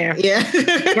 Man. Yeah.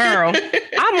 Girl.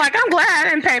 I'm like, I'm glad I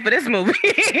didn't pay for this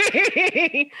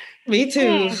movie. Me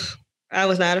too. I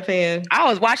was not a fan. I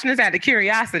was watching this out of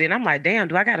curiosity, and I'm like, damn,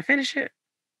 do I got to finish it?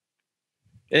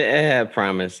 It had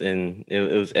promise, and it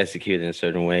was executed in a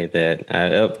certain way that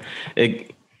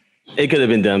it could have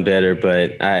been done better,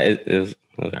 but it was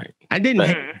all right. I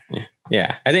didn't.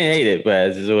 Yeah, I didn't hate it,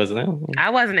 but it wasn't. I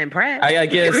wasn't impressed. I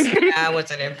guess. I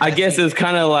wasn't impressed. I guess it's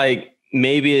kind of like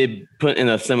maybe it put in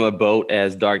a similar boat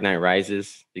as Dark Knight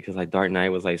Rises, because like Dark Knight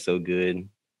was like so good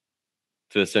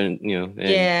to a certain,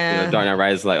 Dark Knight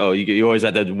Rises, like, oh, you always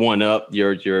have to one up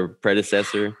your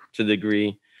predecessor to the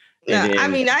degree. No, I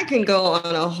mean, I can go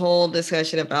on a whole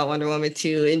discussion about Wonder Woman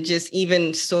 2 and just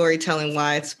even storytelling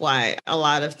why a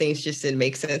lot of things just didn't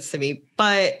make sense to me.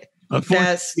 But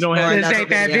that's you don't have to take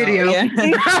that video. Yeah.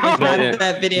 Not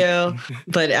that video.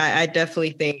 But I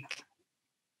definitely think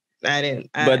I didn't.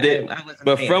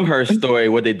 But from her story,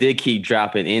 what they did keep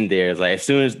dropping in there is like, as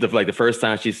soon as the first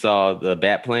time she saw the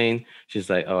bat plane,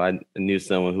 she's like, oh, I knew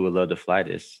someone who would love to fly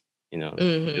this. It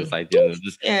was like, they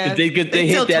hit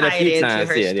that a few times.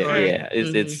 Yeah.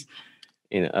 It's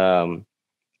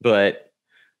but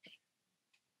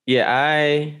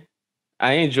yeah,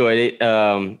 I enjoyed it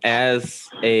as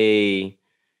I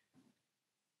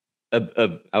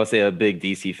would say a big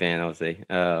DC fan. I would say,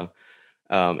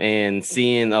 and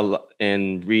seeing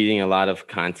and reading a lot of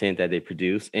content that they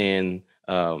produce, and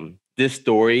this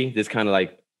story, this kind of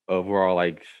like overall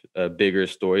like a bigger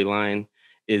storyline,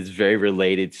 is very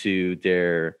related to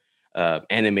their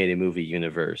animated movie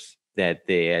universe that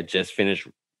they had just finished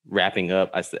wrapping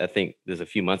up. I think there's a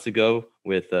few months ago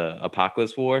with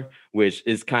Apocalypse War, which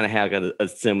is kind of have a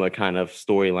similar kind of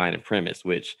storyline and premise,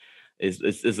 which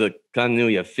is a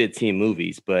continuity of 15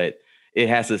 movies, but it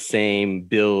has the same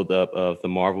build up of the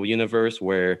Marvel universe,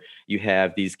 where you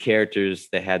have these characters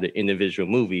that have their individual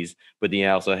movies, but then you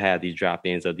also have these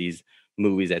drop-ins of these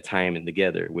movies that tie them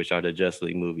together, which are the Justice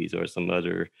League movies or some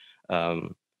other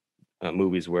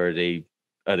movies where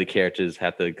other characters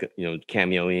have to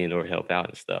cameo in or help out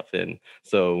and stuff. And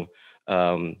so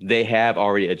they have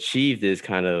already achieved this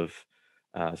kind of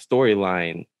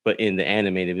storyline, but in the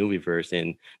animated movie verse,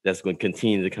 and that's going to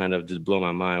continue to kind of just blow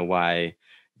my mind why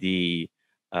the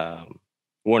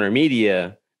Warner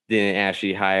Media didn't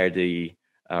actually hire the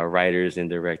writers and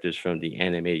directors from the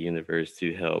animated universe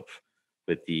to help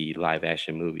with the live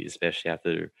action movies, especially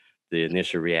after the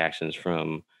initial reactions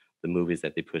from the movies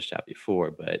that they pushed out before.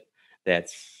 But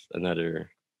that's another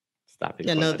stopping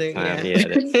point. All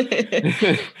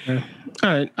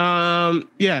right.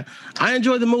 I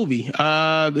enjoyed the movie.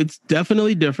 It's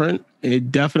definitely different.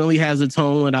 It definitely has a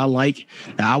tone that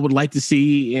I would like to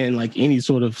see in like any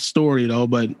sort of story though,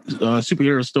 but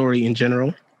superhero story in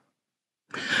general.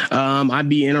 I'd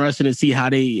be interested to see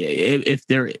how they, if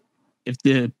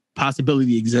the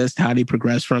possibility exists, how they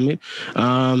progress from it.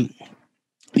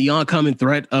 The oncoming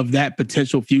threat of that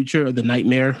potential future, or the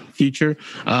nightmare future,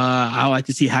 I like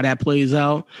to see how that plays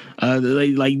out.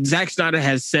 Like Zack Snyder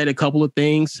has said a couple of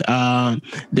things.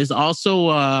 There's also,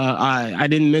 I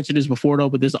didn't mention this before though,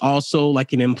 but there's also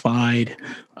like an implied,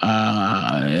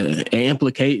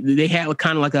 implicate. They have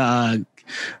kind of like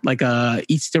a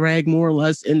Easter egg more or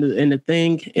less in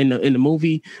the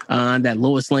movie that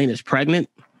Lois Lane is pregnant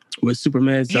with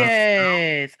Superman's.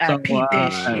 Yes, I peeped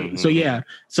that shit. So yeah,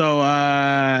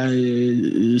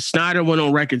 Snyder went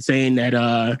on record saying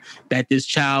that this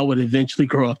child would eventually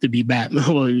grow up to be Batman,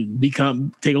 or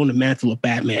take on the mantle of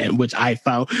Batman, which I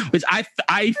felt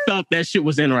that shit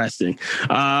was interesting.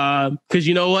 Because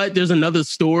you know what? There's another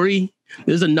story.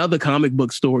 There's another comic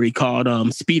book story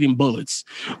called Speeding Bullets,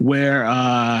 where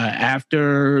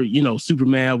after,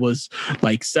 Superman was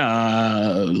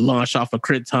launched off of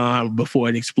Krypton before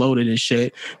it exploded and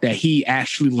shit, that he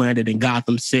actually landed in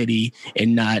Gotham City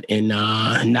and not in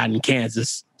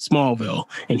Kansas, Smallville,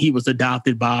 and he was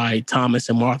adopted by Thomas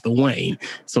and Martha Wayne.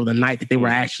 So the night that they were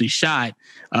actually shot,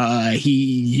 he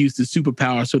used his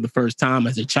superpowers for the first time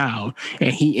as a child,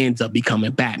 and he ends up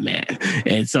becoming Batman.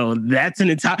 And so that's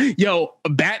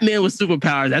Batman with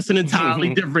superpowers. That's an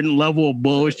entirely different level of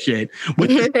bullshit.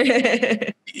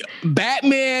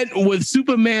 Batman with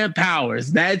Superman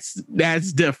powers. That's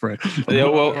different. Yeah,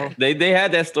 well, they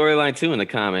had that storyline too in the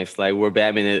comics, like where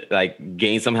Batman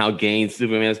somehow gained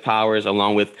Superman's powers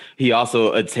along with. He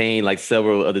also attained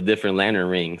several of the different lantern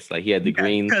rings. Like he had the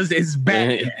green because it's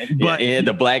Batman, but he had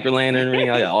the black lantern ring.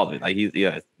 All of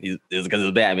it. It's because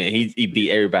of Batman. He beat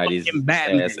everybody's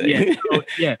Batman. So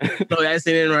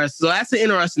that's an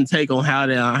interesting take on how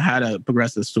to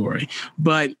progress the story.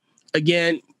 But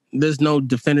again, there's no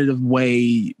definitive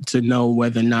way to know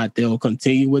whether or not they'll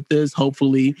continue with this.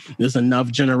 Hopefully, there's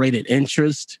enough generated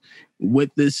interest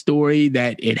with this story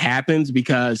that it happens,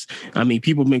 because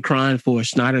people have been crying for a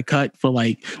Snyder cut for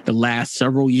the last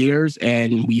several years,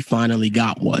 and we finally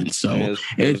got one. So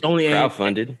it's only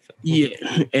crowdfunded. Yeah,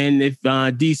 and if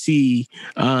DC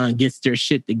gets their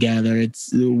shit together,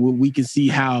 we can see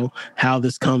how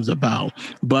this comes about.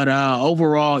 But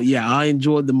overall, I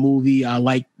enjoyed the movie. I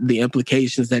like the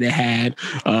implications that it had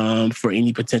for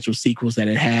any potential sequels that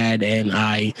it had, and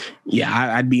I'd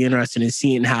be interested in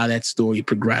seeing how that story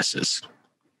progresses.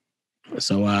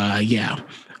 So those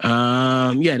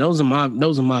are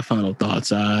my final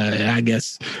thoughts. I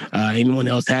guess anyone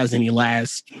else has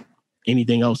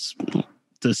anything else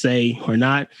to say or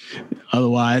not?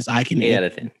 Otherwise, I can 8 out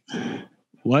of 10.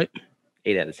 What?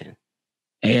 8 out of 10.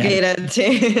 8 out of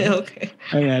 10. Okay.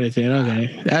 8 out of 10.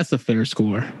 Okay, that's a fair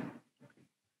score.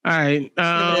 All right.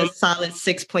 A solid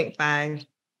 6.5.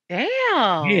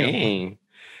 Damn.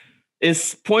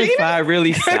 Is 0.5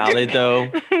 really solid though?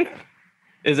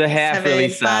 Is a half 7, really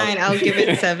solid? Fine, I'll give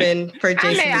it 7 for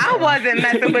Jason. I wasn't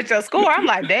messing with your score. I'm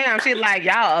like, damn, she's like,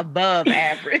 y'all above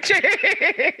average.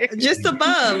 Just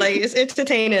above. It's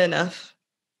entertaining enough.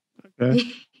 Okay.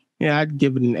 Yeah, I'd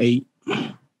give it an 8.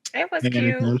 It was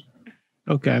cute.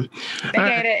 Okay.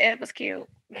 It was cute.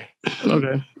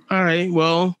 Okay. All right.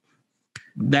 Well,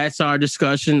 that's our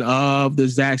discussion of the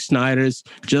Zack Snyder's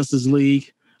Justice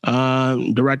League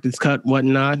director's cut,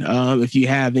 whatnot. If you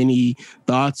have any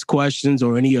thoughts, questions,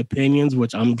 or any opinions,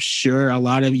 which I'm sure a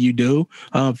lot of you do,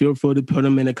 feel free to put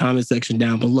them in the comment section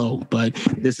down below. But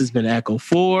this has been Echo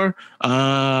 4.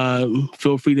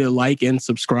 Feel free to like and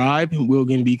subscribe. We're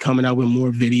going to be coming out with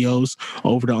more videos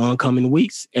over the oncoming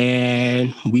weeks,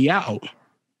 and we out.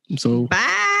 So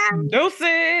bye.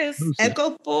 Deuces.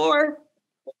 Echo 4.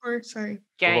 Sorry.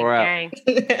 Gang.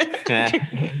 Gang.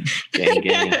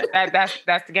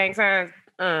 That's the gang signs.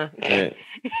 I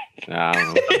don't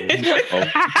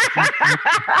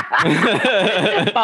know.